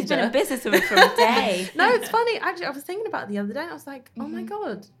teenager. So she's been a businesswoman for a day. No, it's funny. Actually, I was thinking about it the other day and I was like, oh my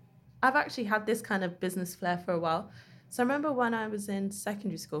God, I've actually had this kind of business flair for a while. So I remember when I was in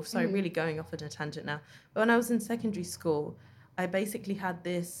secondary school, sorry, really going off on a tangent now, but when I was in secondary school, I basically had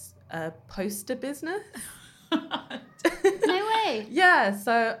this poster business. No way. Yeah,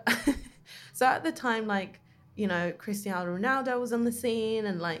 so at the time, like, you know, Cristiano Ronaldo was on the scene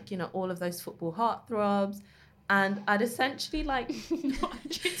and, like, you know, all of those football heartthrobs. And I'd essentially, like,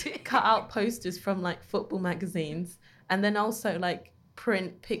 cut out posters from, like, football magazines and then also, like,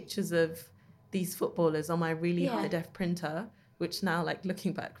 print pictures of these footballers on my really high-def printer, which now, like,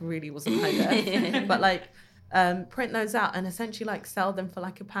 looking back, really wasn't high-def. But, like, print those out and essentially, like, sell them for,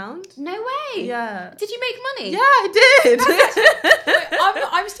 like, £1. No way. Yeah. Did you make money? Yeah, I did.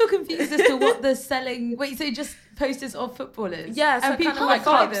 I'm still confused as to what the selling. Wait, so just posters of footballers? Yeah, so and people kind of like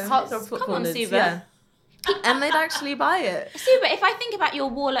buy them. hearts of footballers. Suba. Yeah. And they'd actually buy it. Suba, if I think about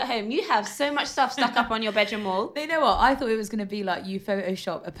your wall at home, you have so much stuff stuck up on your bedroom wall. You know what? I thought it was going to be like you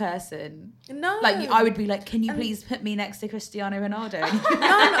Photoshop a person. No. Like I would be like, can you please put me next to Cristiano Ronaldo? No,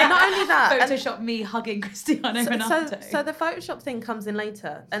 not only that. Photoshop me hugging Cristiano Ronaldo. So the Photoshop thing comes in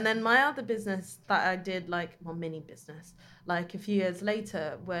later. And then my other business that I did, like, well, mini business, like a few years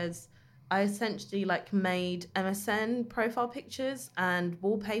later was I essentially, like, made MSN profile pictures and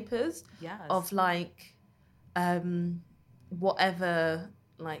wallpapers of, like, whatever,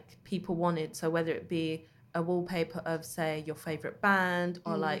 like, people wanted. So whether it be a wallpaper of, say, your favorite band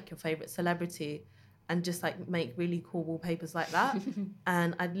or like your favorite celebrity, and just, like, make really cool wallpapers like that.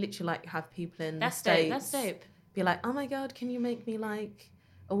 And I'd literally, like, have people in the States That's dope. be like, oh my God, can you make me, like,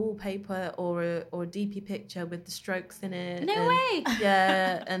 a wallpaper or a DP picture with the strokes in it? No way.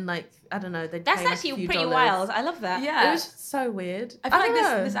 Yeah, and, like, I don't know. They'd That's pay, like, actually a few pretty dollars. wild. I love that. Yeah. It was just so weird. I feel like don't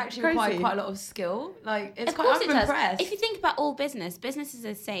know. this actually Crazy. required quite a lot of skill. Like, it's Of course quite, it I'm does. impressed. If you think about all business is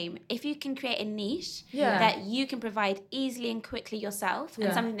the same. If you can create a niche that you can provide easily and quickly yourself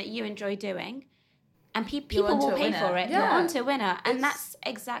and something that you enjoy doing, and people onto will a pay winner. for it, Yeah. you're onto a winner. And that's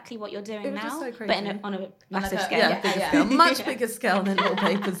exactly what you're doing it was now, just so but crazy. on a massive a- scale. Yeah, bigger yeah. scale. Much bigger scale than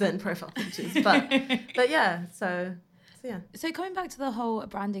wallpapers and profile pictures. But yeah, so yeah. So coming back to the whole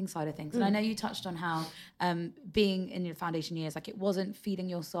branding side of things, and I know you touched on how being in your foundation years, like, it wasn't feeding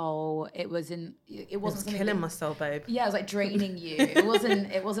your soul. It wasn't something Killing that- my soul, babe. Yeah, it was like draining you. It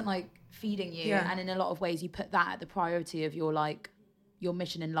wasn't like feeding you. Yeah. And in a lot of ways, you put that at the priority of your, like, your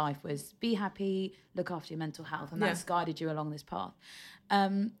mission in life was be happy, look after your mental health, and that's guided you along this path.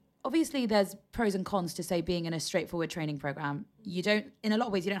 Obviously, there's pros and cons to, say, being in a straightforward training program. You don't, in a lot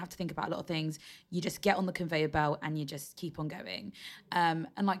of ways, you don't have to think about a lot of things. You just get on the conveyor belt and you just keep on going. And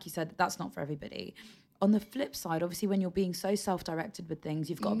like you said, that's not for everybody. On the flip side, obviously, when you're being so self-directed with things,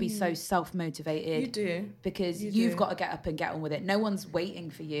 you've got to be so self-motivated. You do. Because you've got to get up and get on with it. No one's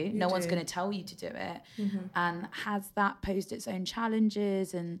waiting for you. No one's going to tell you to do it. And has that posed its own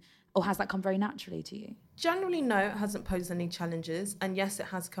challenges, or has that come very naturally to you? Generally, no, it hasn't posed any challenges. And yes, it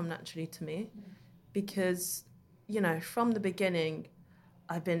has come naturally to me because, you know, from the beginning,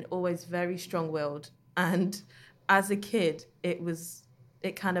 I've been always very strong-willed. And as a kid,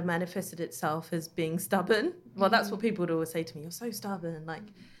 it kind of manifested itself as being stubborn. Well, that's what people would always say to me. You're so stubborn. Like,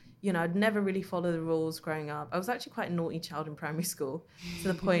 you know, I'd never really follow the rules growing up. I was actually quite a naughty child in primary school to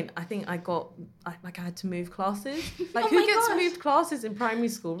the point I think I had to move classes. Like, who gets moved classes in primary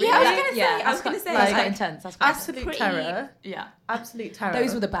school? Really? Yeah, I was going to say. That's Like, quite intense. That's quite Absolute pretty- terror. Yeah. Absolute terror.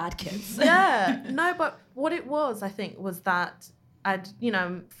 Those were the bad kids. Yeah. No, but what it was, I think, was that I'd, you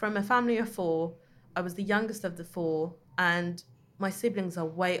know, from a family of 4, I was the youngest of the 4, and my siblings are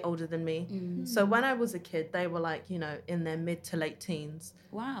way older than me. So when I was a kid, they were, like, you know, in their mid to late teens.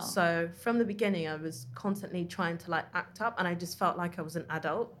 Wow. So from the beginning, I was constantly trying to, like, act up, and I just felt like I was an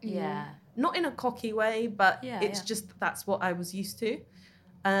adult. Yeah. Not in a cocky way, but Yeah, just that's what I was used to.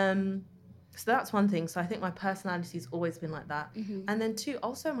 So that's one thing. So I think my personality's always been like that. And then 2,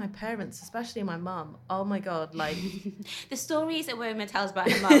 also my parents, especially my mum. Oh my God, like The stories that Woma tells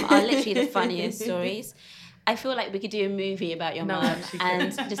about her mum are literally the funniest stories. I feel like we could do a movie about your mum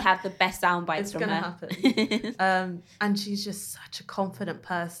and just have the best sound bites it's from gonna her. happen. And she's just such a confident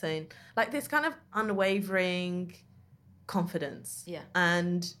person, like this kind of unwavering confidence. Yeah.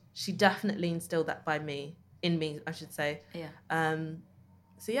 And she definitely instilled that in me, I should say. Yeah.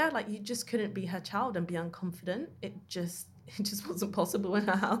 So yeah, like, you just couldn't be her child and be unconfident. It just wasn't possible in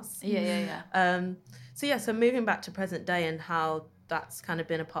her house. Yeah. So moving back to present day and how that's kind of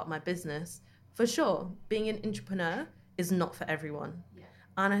been a part of my business, for sure, being an entrepreneur is not for everyone. Yeah.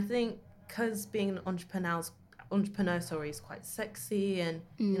 And I think because being an entrepreneur is quite sexy, and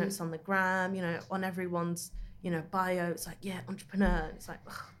you know, it's on the gram, you know, on everyone's, you know, bio, it's like, yeah, entrepreneur. It's like,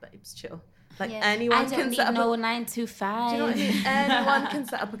 ugh, babes, chill. Like Yeah. anyone I don't can need set up no a, 9 to 5. do you know what I mean? Anyone can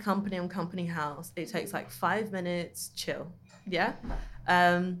set up a company on Company House. It takes like 5 minutes, chill. Yeah.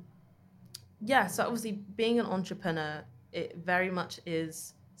 Yeah, so obviously being an entrepreneur, it very much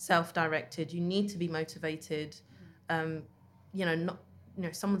is self-directed. You need to be motivated. Someone's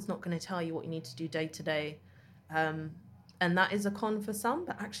not going to tell you what you need to do day to day. And that is a con for some,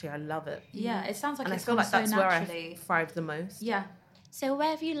 but actually I love it. Yeah, it sounds like And I it's feel come like that's so where naturally. I thrive the most. Yeah. So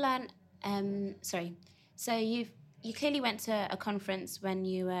where have you learned? So you clearly went to a conference when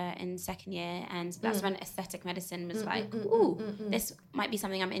you were in second year, and that's when aesthetic medicine was this might be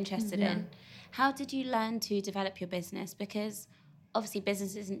something I'm interested in. How did you learn to develop your business? Because obviously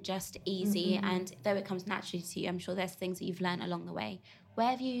business isn't just easy, and though it comes naturally to you, I'm sure there's things that you've learned along the way.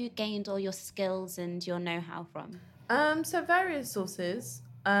 Where have you gained all your skills and your know-how from? So various sources.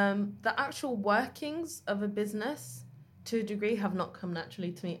 The actual workings of a business, to a degree, have not come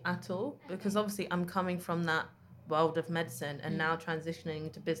naturally to me at all, because obviously I'm coming from that world of medicine and now transitioning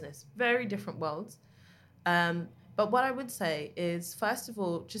into business. Very different worlds. But what I would say is, first of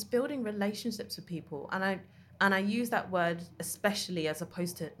all, just building relationships with people. And I use that word especially as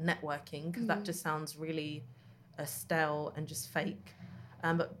opposed to networking, because that just sounds really stale and just fake.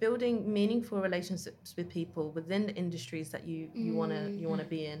 But building meaningful relationships with people within the industries that you wanna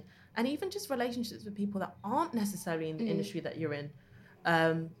be in, and even just relationships with people that aren't necessarily in the industry that you're in,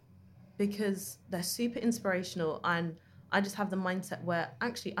 because they're super inspirational. And I just have the mindset where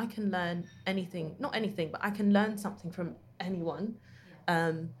actually I can learn anything, not anything, but I can learn something from anyone.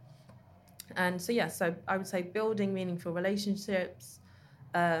 And so I would say building meaningful relationships.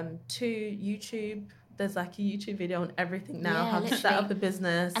 To YouTube, there's like a YouTube video on everything now, how to set up a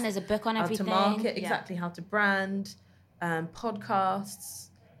business. And there's a book on how everything. to market, exactly, how to brand. Podcasts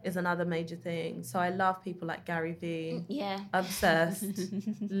is another major thing. So I love people like Gary Vee. Yeah. Obsessed.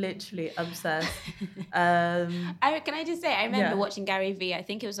 Literally obsessed. Can I just say, I remember watching Gary Vee. I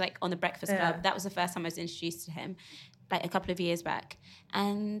think it was like on The Breakfast Club. That was the first time I was introduced to him, like a couple of years back.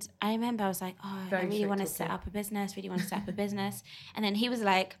 And I remember I was like, I really want to set up a business, And then he was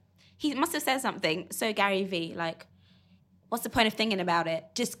like, he must have said something. So Gary Vee, like, what's the point of thinking about it?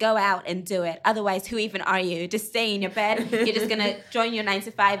 Just go out and do it. Otherwise, who even are you? Just stay in your bed. You're just going to join your 9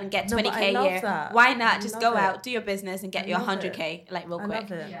 to 5 and get 20K a year. That. Why not just go out, do your business and get your 100K like real quick?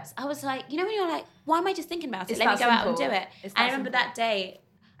 Love it. So I was like, you know when you're like, why am I just thinking about it? It's Let me that go out and simple. do it. It's And I that remember simple. that day,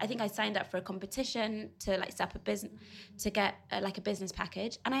 I think I signed up for a competition to like set up a business, to get like a business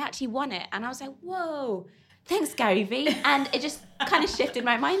package. And I actually won it. And I was like, whoa, thanks, Gary Vee. And it just kind of shifted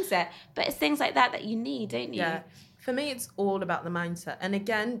my mindset. But it's things like that you need, don't you? Yeah. For me, it's all about the mindset. And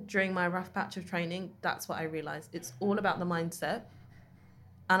again, during my rough patch of training, that's what I realized. It's all about the mindset.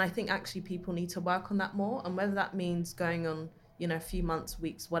 And I think actually people need to work on that more. And whether that means going on, a few months,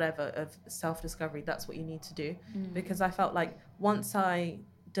 weeks, whatever, of self-discovery, that's what you need to do. Because I felt like once I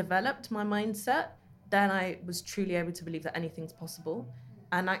developed my mindset, then I was truly able to believe that anything's possible.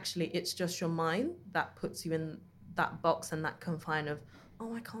 And actually, it's just your mind that puts you in that box and that confine of,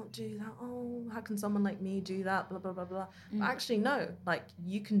 oh, I can't do that. Oh, how can someone like me do that? Blah, blah, blah, blah. But actually, no, like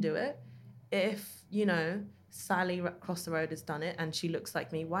you can do it. If, Sally across the road has done it and she looks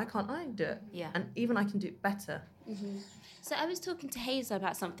like me, why can't I do it? Yeah. And even I can do it better. Mm-hmm. So I was talking to Hazel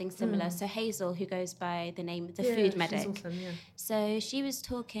about something similar. So Hazel, who goes by the name The Food Medic. She's awesome, yeah. So she was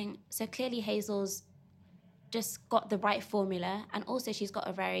talking, so clearly Hazel's just got the right formula, and also she's got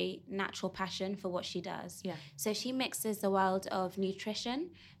a very natural passion for what she does. Yeah. So she mixes the world of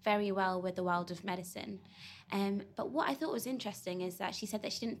nutrition very well with the world of medicine. But what I thought was interesting is that she said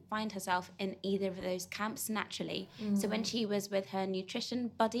that she didn't find herself in either of those camps naturally. So when she was with her nutrition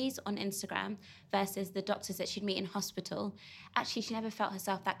buddies on Instagram versus the doctors that she'd meet in hospital, actually she never felt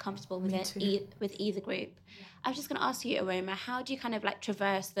herself that comfortable with with either group. I was just going to ask you, Aroma, how do you kind of like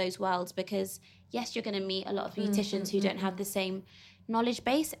traverse those worlds? Because yes, you're going to meet a lot of beauticians who don't have the same knowledge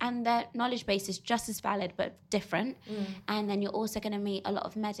base, and their knowledge base is just as valid but different. And then you're also going to meet a lot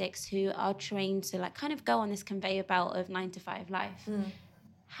of medics who are trained to like kind of go on this conveyor belt of 9 to 5 life.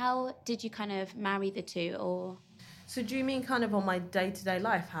 How did you kind of marry the two? Or so do you mean kind of on my day-to-day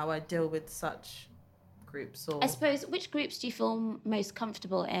life, how I deal with such groups? Or I suppose, which groups do you feel most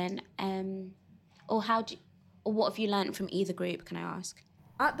comfortable in, or what have you learned from either group, can I ask?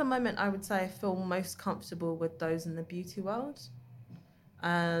 At the moment, I would say I feel most comfortable with those in the beauty world.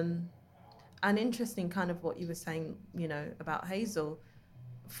 And interesting kind of what you were saying, about Hazel.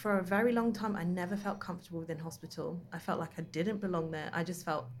 For a very long time, I never felt comfortable within hospital. I felt like I didn't belong there. I just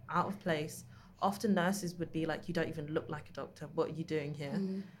felt out of place. Often nurses would be like, you don't even look like a doctor. What are you doing here?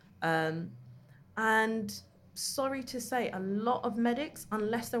 And sorry to say, a lot of medics,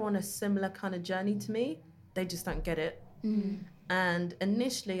 unless they're on a similar kind of journey to me, they just don't get it. And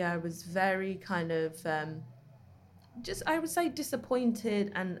initially I was very kind of just, I would say,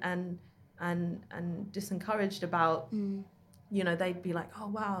 disappointed and disencouraged about, you know, they'd be like, oh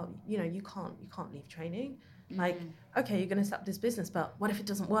wow, you know, you can't leave training. Like, okay, you're going to set up this business, but what if it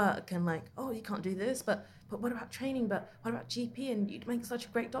doesn't work? And like, oh, you can't do this, but what about training? But what about GP? And you'd make such a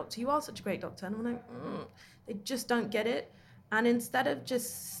great doctor. You are such a great doctor. And I'm like, they just don't get it. And instead of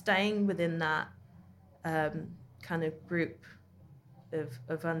just staying within that kind of group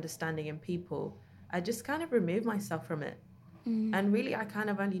of understanding in people, I just kind of removed myself from it. And really, I kind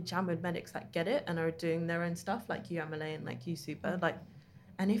of only jam with medics that get it and are doing their own stuff, like you, Amelie, and like you, Super. Like,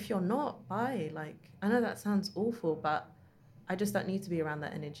 and if you're not, bye. Like, I know that sounds awful, but I just don't need to be around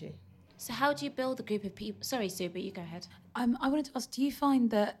that energy. So how do you build a group of people? Sorry, Sue, but you go ahead. I wanted to ask, do you find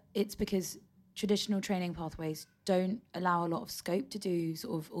that it's because traditional training pathways don't allow a lot of scope to do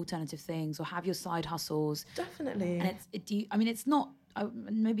sort of alternative things or have your side hustles? Definitely. And it's not,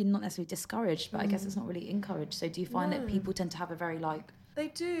 maybe not necessarily discouraged, but I guess it's not really encouraged. So do you find that people tend to have a very like... They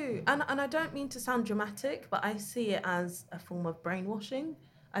do. And I don't mean to sound dramatic, but I see it as a form of brainwashing.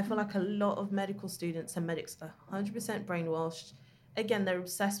 I feel like a lot of medical students and medics are 100% brainwashed. Again, they're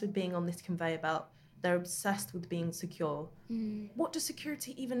obsessed with being on this conveyor belt. They're obsessed with being secure. What does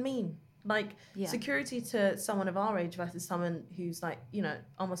security even mean? Like, security to someone of our age versus someone who's like, you know,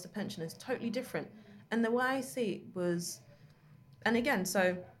 almost a pensioner is totally different. And the way I see it was, and again,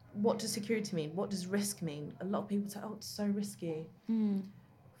 so what does security mean? What does risk mean? A lot of people say, oh, it's so risky.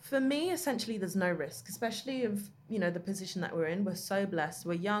 For me, essentially, there's no risk, especially of, you know, the position that we're in. We're so blessed.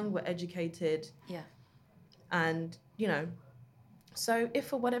 We're young, we're educated. Yeah. And, you know, so if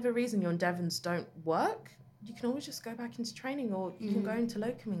for whatever reason your endeavours don't work, you can always just go back into training, or you can go into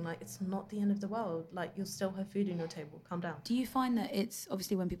locuming. Like, it's not the end of the world. Like, you'll still have food on your table. Calm down. Do you find that it's,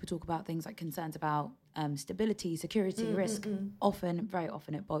 obviously when people talk about things like concerns about stability, security, risk, very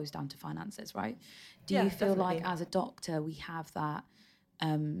often it boils down to finances, right? Do you feel like as a doctor we have that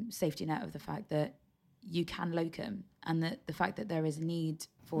safety net of the fact that you can locum, and that the fact that there is a need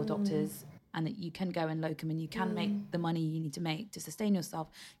for doctors, and that you can go and locum and you can make the money you need to make to sustain yourself?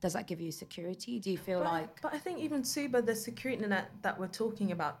 Does that give you security? Do you feel But I think even Suba, the security net that we're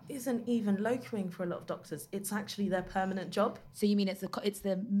talking about isn't even locuming for a lot of doctors. It's actually their permanent job. So you mean it's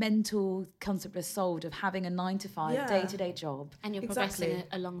the mental concept is solved of having a 9-to-5 day-to-day job, And you're progressing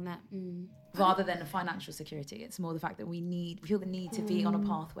along that. rather than a financial security. It's more the fact that we feel the need to be on a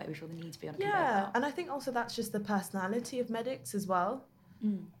pathway. We feel the need to be on a conveyor belt. And I think also that's just the personality of medics as well.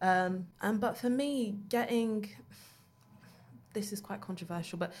 But for me, this is quite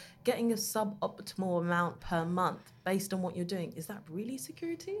controversial, but getting a suboptimal amount per month based on what you're doing, is that really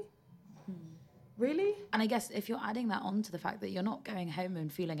security? Really? And I guess if you're adding that on to the fact that you're not going home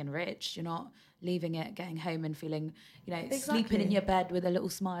and feeling enriched, you're not leaving it, getting home and feeling, you know, sleeping in your bed with a little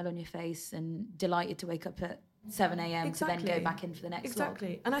smile on your face and delighted to wake up at 7 a.m. to then go back in for the next slog.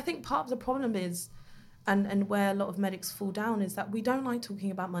 And I think part of the problem is, and where a lot of medics fall down, is that we don't like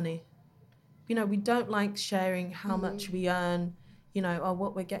talking about money. You know, we don't like sharing how much we earn, you know, or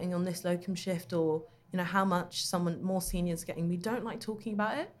what we're getting on this locum shift, or, you know, how much someone more senior is getting. We don't like talking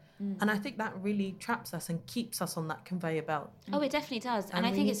about it. And I think that really traps us and keeps us on that conveyor belt. Oh, it definitely does. And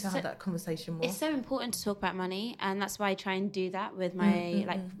I think it's to have that conversation more. It's so important to talk about money, and that's why I try and do that with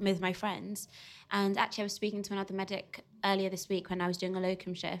my with my friends. And actually, I was speaking to another medic earlier this week when I was doing a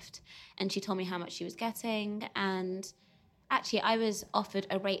locum shift, and she told me how much she was getting, and actually I was offered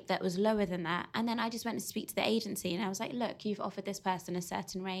a rate that was lower than that, and then I just went to speak to the agency and I was like, look, you've offered this person a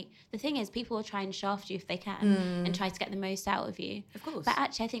certain rate. The thing is, people will try and shaft you if they can and try to get the most out of you. Of course. But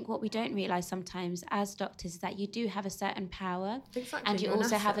actually, I think what we don't realise sometimes as doctors is that you do have a certain power. Exactly. And you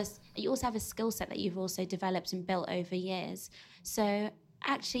also have a skill set that you've also developed and built over years. So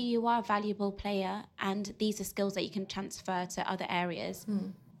actually you are a valuable player, and these are skills that you can transfer to other areas.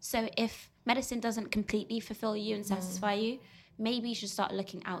 So if medicine doesn't completely fulfill you and satisfy you, maybe you should start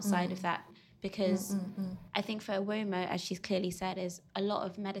looking outside of that, because I think for Uwoma, as she's clearly said, is a lot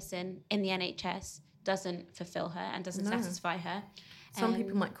of medicine in the NHS doesn't fulfill her and doesn't satisfy her. Some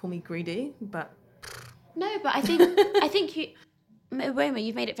people might call me greedy, but... No, but I think you... Uwoma,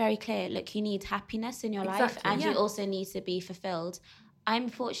 you've made it very clear. Look, you need happiness in your life, and you also need to be fulfilled.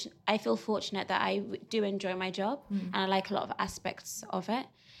 I feel fortunate that I do enjoy my job, and I like a lot of aspects of it,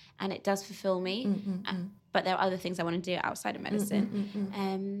 and it does fulfill me. But there are other things I want to do outside of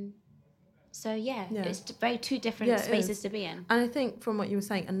medicine. So it's very two different spaces to be in. And I think from what you were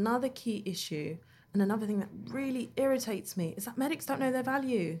saying, another key issue and another thing that really irritates me is that medics don't know their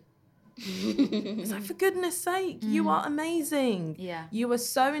value. It's like, for goodness sake, you are amazing. Yeah. You are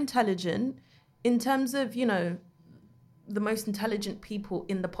so intelligent in terms of, you know, the most intelligent people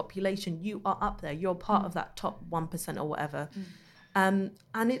in the population. You are up there. You're part of that top 1% or whatever. And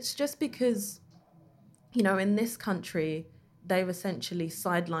it's just because, you know, in this country, they've essentially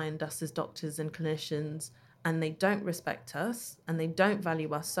sidelined us as doctors and clinicians, and they don't respect us and they don't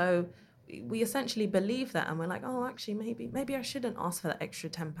value us. So we essentially believe that, and we're like, oh, actually, maybe I shouldn't ask for that extra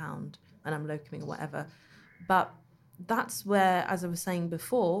 £10 and I'm locuming or whatever. But that's where, as I was saying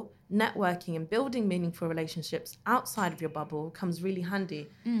before, networking and building meaningful relationships outside of your bubble comes really handy,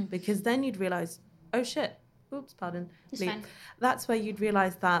 because then you'd realize, oh shit, oops, pardon. That's where you'd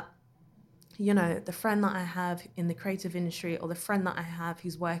realize that, you know, the friend that I have in the creative industry, or the friend that I have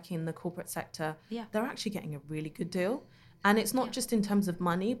who's working in the corporate sector, they're actually getting a really good deal. And it's not just in terms of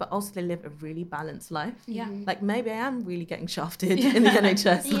money, but also they live a really balanced life. Yeah. Like, maybe I am really getting shafted in the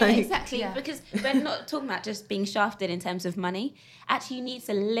NHS. Yeah, like, exactly. Yeah. Because we're not talking about just being shafted in terms of money. Actually, you need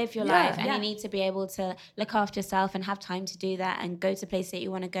to live your life, and you need to be able to look after yourself and have time to do that, and go to places that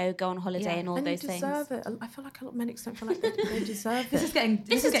you want to go on holiday and all those things. And you deserve it. I feel like a lot of medics don't feel like they deserve it. This is getting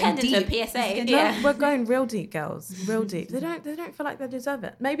turned deep. into a PSA. No, we're going real deep, girls. Real deep. They don't feel like they deserve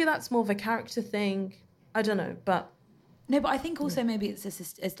it. Maybe that's more of a character thing. I don't know, but... No, but I think also maybe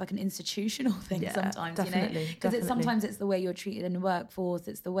it's like an institutional thing sometimes, definitely, you know, because sometimes it's the way you're treated in the workforce.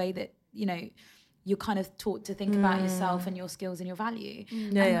 It's the way that, you know, you're kind of taught to think about yourself and your skills and your value.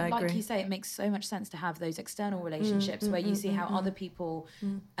 I like agree. you say, it makes so much sense to have those external relationships where you see how other people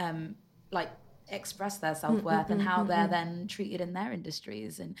like express their self-worth and how they're then treated in their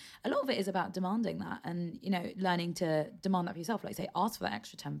industries. And a lot of it is about demanding that, and, you know, learning to demand that for yourself. Like, say, ask for that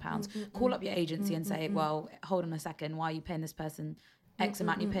extra £10, call up your agency and say, well, hold on a second, why are you paying this person X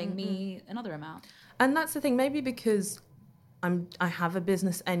amount, you're paying me another amount? And that's the thing, maybe because I have a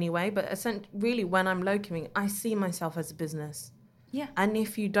business anyway, but really when I'm locuming, I see myself as a business. Yeah. And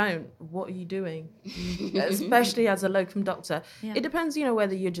if you don't, what are you doing? Especially as a locum doctor. Yeah. It depends, you know,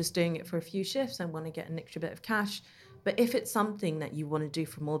 whether you're just doing it for a few shifts and want to get an extra bit of cash. But if it's something that you want to do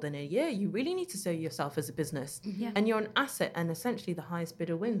for more than a year, you really need to see yourself as a business. Yeah. And you're an asset, and essentially the highest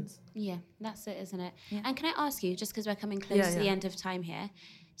bidder wins. Yeah, that's it, isn't it? Yeah. And can I ask you, just because we're coming close to the end of time here,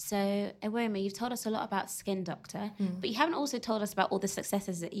 so, Ewoma, you've told us a lot about Skin Doctor, but you haven't also told us about all the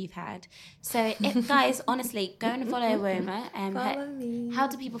successes that you've had. So, guys, honestly, go and follow Ewoma. Follow me. How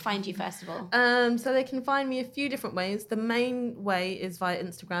do people find you, first of all? So they can find me a few different ways. The main way is via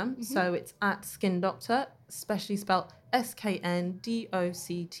Instagram. So it's at Skin Doctor, especially spelled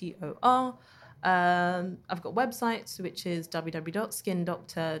SKNDOCTOR. I've got websites, which is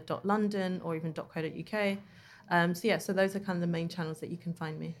www.skindoctor.london or even .co.uk. So those are kind of the main channels that you can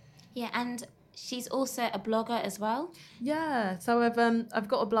find me. Yeah, and she's also a blogger as well. Yeah, so I've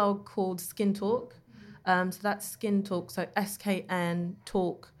got a blog called Skin Talk. So that's Skin Talk, so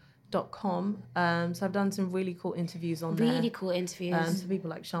skntalk.com. So I've done some really cool interviews on there. Really cool interviews. So people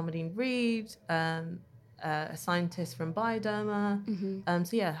like Sharmadean Reed, a scientist from Bioderma.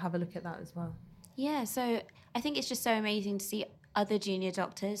 So yeah, have a look at that as well. Yeah, so I think it's just so amazing to see other junior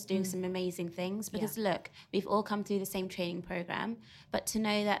doctors doing some amazing things, because look, we've all come through the same training program, but to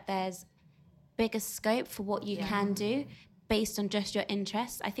know that there's bigger scope for what you can do based on just your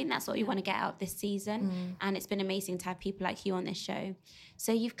interests, I think that's what we want to get out this season. And it's been amazing to have people like you on this show.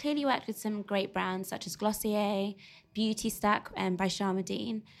 So you've clearly worked with some great brands such as Glossier, Beauty Stack by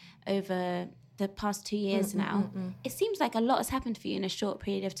Sharmadean over the past 2 years now. It seems like a lot has happened for you in a short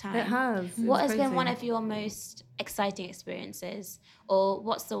period of time. It has. What has been one of your most exciting experiences, or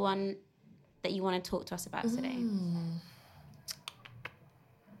what's the one that you want to talk to us about today?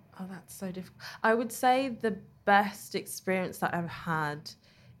 Oh, that's so difficult. I would say the best experience that I've had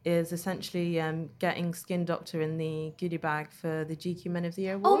is essentially getting Skin Doctor in the goodie bag for the GQ Men of the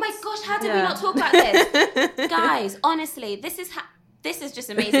Year Awards. Oh my gosh, how did we not talk about this? Guys, honestly, this is just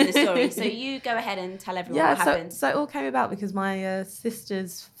amazing, the story. So you go ahead and tell everyone what happened. So it all came about because my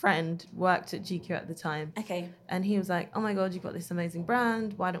sister's friend worked at GQ at the time. Okay. And he was like, oh my God, you've got this amazing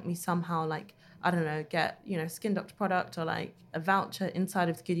brand. Why don't we somehow, like, I don't know, get, you know, Skin Doctor product or like a voucher inside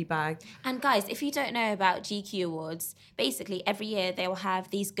of the goodie bag. And guys, if you don't know about GQ Awards, basically every year they will have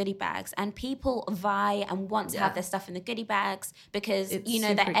these goodie bags, and people vie and want to have their stuff in the goodie bags because It's you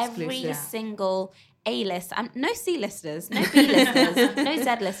know that super every exclusive. single A-list, no C-listers, no B-listers, no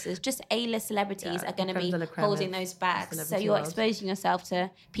Z-listers, just A-list celebrities are going to creme be de la creme holding of those bags. So celebrity you're world. exposing yourself to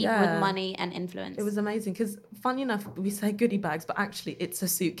people with money and influence. It was amazing because, funny enough, we say goodie bags, but actually it's a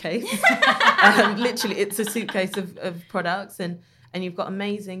suitcase. Literally, it's a suitcase of products, and you've got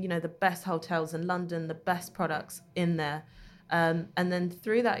amazing, you know, the best hotels in London, the best products in there. And then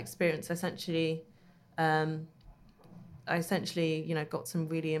through that experience, I essentially, got some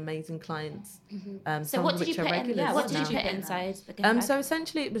really amazing clients. So some what of did you which are put in? regulars What did now. you put inside the goodie bag? So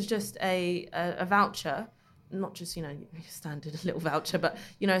essentially, it was just a voucher, not just your standard little voucher, but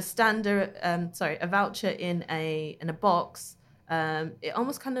a voucher in a box. It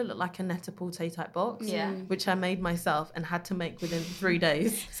almost kind of looked like a Net-a-Porter type box, which I made myself and had to make within 3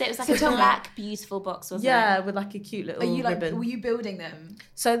 days. So it was like a black, beautiful box, wasn't it? Yeah, with like a cute little ribbon. Were you building them?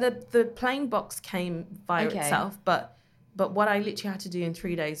 So the plain box came by itself, but what I literally had to do in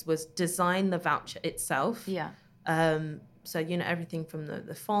 3 days was design the voucher itself. Yeah. So everything from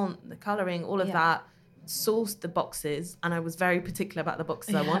the font, the colouring, all of that. Sourced the boxes, and I was very particular about the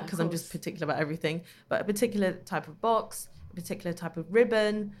boxes I want, because I'm just particular about everything. But a particular type of box, a particular type of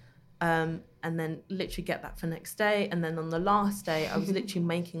ribbon, and then literally get that for next day. And then on the last day, I was literally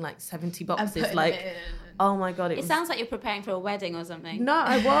making like 70 boxes. Oh my God. It sounds like you're preparing for a wedding or something. No,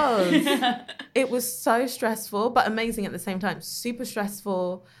 I was. It was so stressful, but amazing at the same time. Super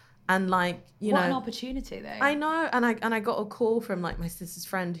stressful. And what an opportunity though. I know. And I got a call from like my sister's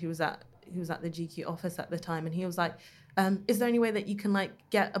friend who was at the GQ office at the time, and he was like, is there any way that you can like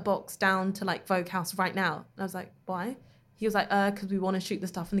get a box down to like Vogue House right now? And I was like, why? He was like, because we want to shoot the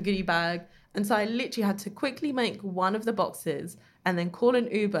stuff in the goodie bag. And so I literally had to quickly make one of the boxes and then call an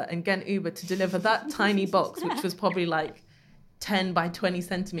Uber and get an Uber to deliver that tiny box, which was probably like 10 by 20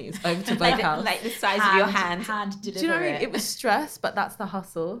 centimeters over to Vogue House. Like the size of your hand. Do you know what I mean? It was stress, but that's the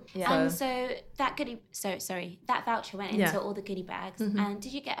hustle. Yeah. And so that that voucher went into all the goodie bags. Mm-hmm. And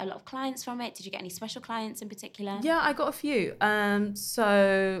did you get a lot of clients from it? Did you get any special clients in particular? Yeah, I got a few. A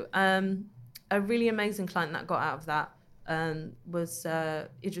really amazing client that got out of that was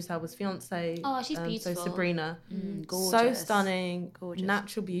Idris Elba's fiance. Oh, she's beautiful. So Sabrina. Gorgeous. So stunning, gorgeous.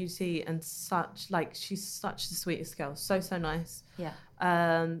 Natural beauty, and she's such the sweetest girl. So nice. Yeah.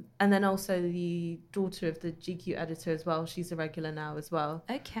 And then also the daughter of the GQ editor as well. She's a regular now as well.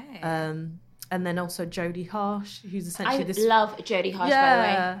 Okay. And then also Jodie Harsh, who's essentially I love Jodie Harsh, by the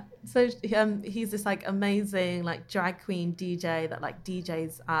way. So he's this like amazing like drag queen DJ that like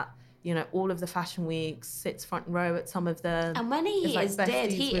DJs at all of the fashion weeks, sits front row at some of them. And when he like is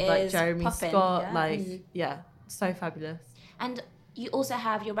dead, he with, is like Jeremy popping. Scott, so fabulous. And you also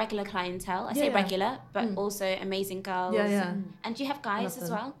have your regular clientele. I say regular, but also amazing girls. Yeah. And do you have guys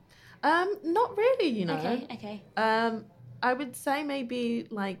as well? Not really, Okay. I would say maybe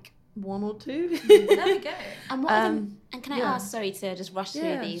like 1 or 2. There we go. And what are them? And can I ask? Sorry to just rush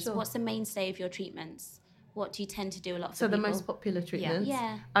through these. Sure. What's the mainstay of your treatments? What do you tend to do a lot for So the people? most popular treatments,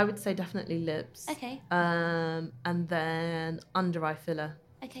 Yeah. I would say definitely lips. Okay. And then under eye filler.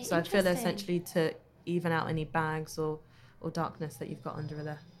 Okay. So filler essentially to even out any bags or darkness that you've got under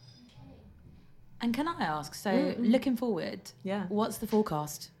there. And can I ask, so looking forward, what's the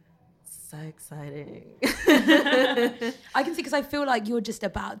forecast? So exciting. I can see, because I feel like you're just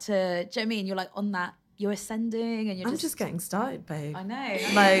about to, do you know what I mean? You're like on that, you're ascending and I'm just getting started, babe. I know.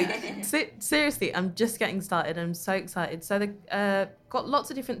 Like, seriously, I'm just getting started. I'm so excited. So they got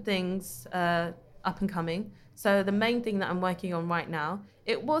lots of different things up and coming. So the main thing that I'm working on right now,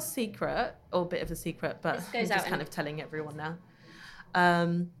 it was secret, or a bit of a secret, but I'm just kind of telling everyone now.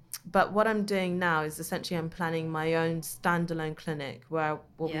 But what I'm doing now is essentially I'm planning my own standalone clinic where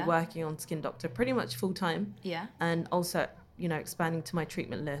we'll be working on Skin Doctor pretty much full time. Yeah. And also, expanding to my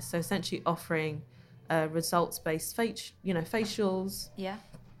treatment list. So essentially offering results-based facials. Yeah.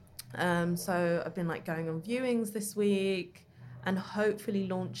 So I've been like going on viewings this week and hopefully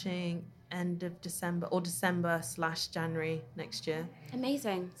launching end of December or December/January next year.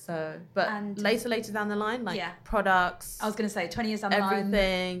 Amazing. So, but later down the line, like products. I was going to say 20 years down the line.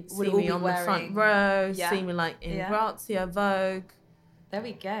 Everything. See me on the front row. See me like in Grazia, Vogue. There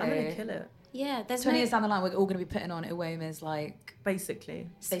we go. I'm going to kill it. Yeah, there's 20 years down the line, we're all going to be putting on Iwoma's like... Basically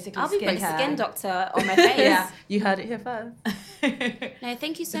I'll be putting skincare. Skin Doctor on my face. You heard it here first. No,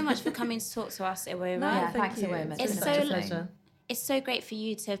 thank you so much for coming to talk to us, Iwoma. No, thanks, you. Iwoma. It's been such a pleasure. It's so great for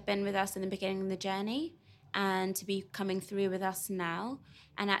you to have been with us in the beginning of the journey and to be coming through with us now.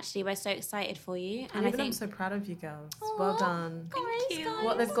 And actually, we're so excited for you. And I think I'm so proud of you girls. Well done. Thank you.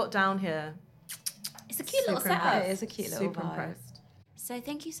 What they've got down here. It's a cute little Super setup. impressed. It is a cute little Super vibe. impressed. So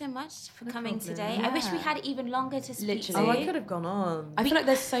thank you so much for coming problem. today. I wish we had even longer to speak Literally. to Oh, you. I could have gone on. I feel like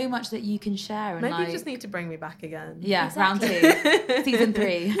there's so much that you can share. And Maybe like, you just need to bring me back again. Yeah, Exactly. round 2, season 3.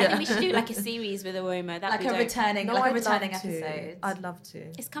 I think we should do like a series with Iwoma. That Like a returning, No, like a I'd returning love to. episode. I'd love to.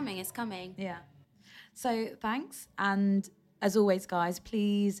 It's coming. Yeah. So thanks. And as always, guys,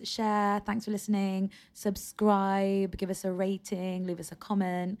 please share. Thanks for listening. Subscribe. Give us a rating. Leave us a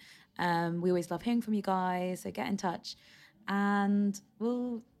comment. We always love hearing from you guys. So get in touch. and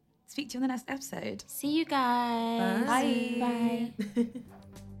we'll speak to you on the next episode. See you guys. Bye. Bye.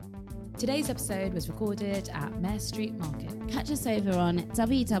 Today's episode was recorded at Mare Street Market. Catch us over on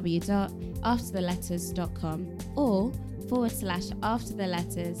www.aftertheletters.com or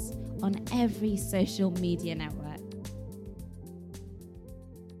 /aftertheletters on every social media network.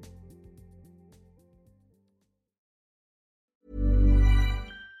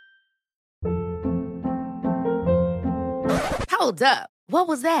 Hold up. What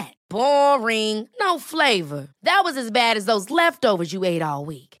was that? Boring. No flavor. That was as bad as those leftovers you ate all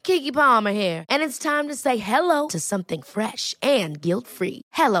week. Keke Palmer here, and it's time to say hello to something fresh and guilt-free.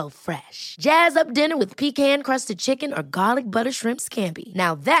 Hello Fresh. Jazz up dinner with pecan-crusted chicken or garlic butter shrimp scampi.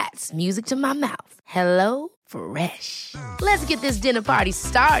 Now that's music to my mouth. Hello Fresh. Let's get this dinner party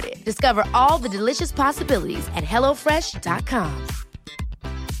started. Discover all the delicious possibilities at hellofresh.com.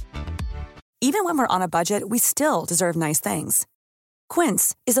 Even when we're on a budget, we still deserve nice things.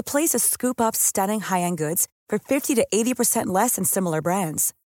 Quince is a place to scoop up stunning high-end goods for 50 to 80% less than similar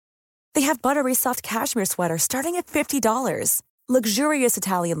brands. They have buttery soft cashmere sweaters starting at $50, luxurious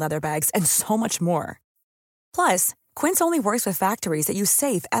Italian leather bags, and so much more. Plus, Quince only works with factories that use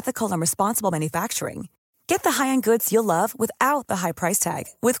safe, ethical, and responsible manufacturing. Get the high-end goods you'll love without the high price tag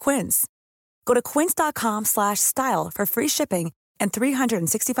with Quince. Go to quince.com/style for free shipping and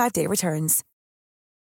 365-day returns.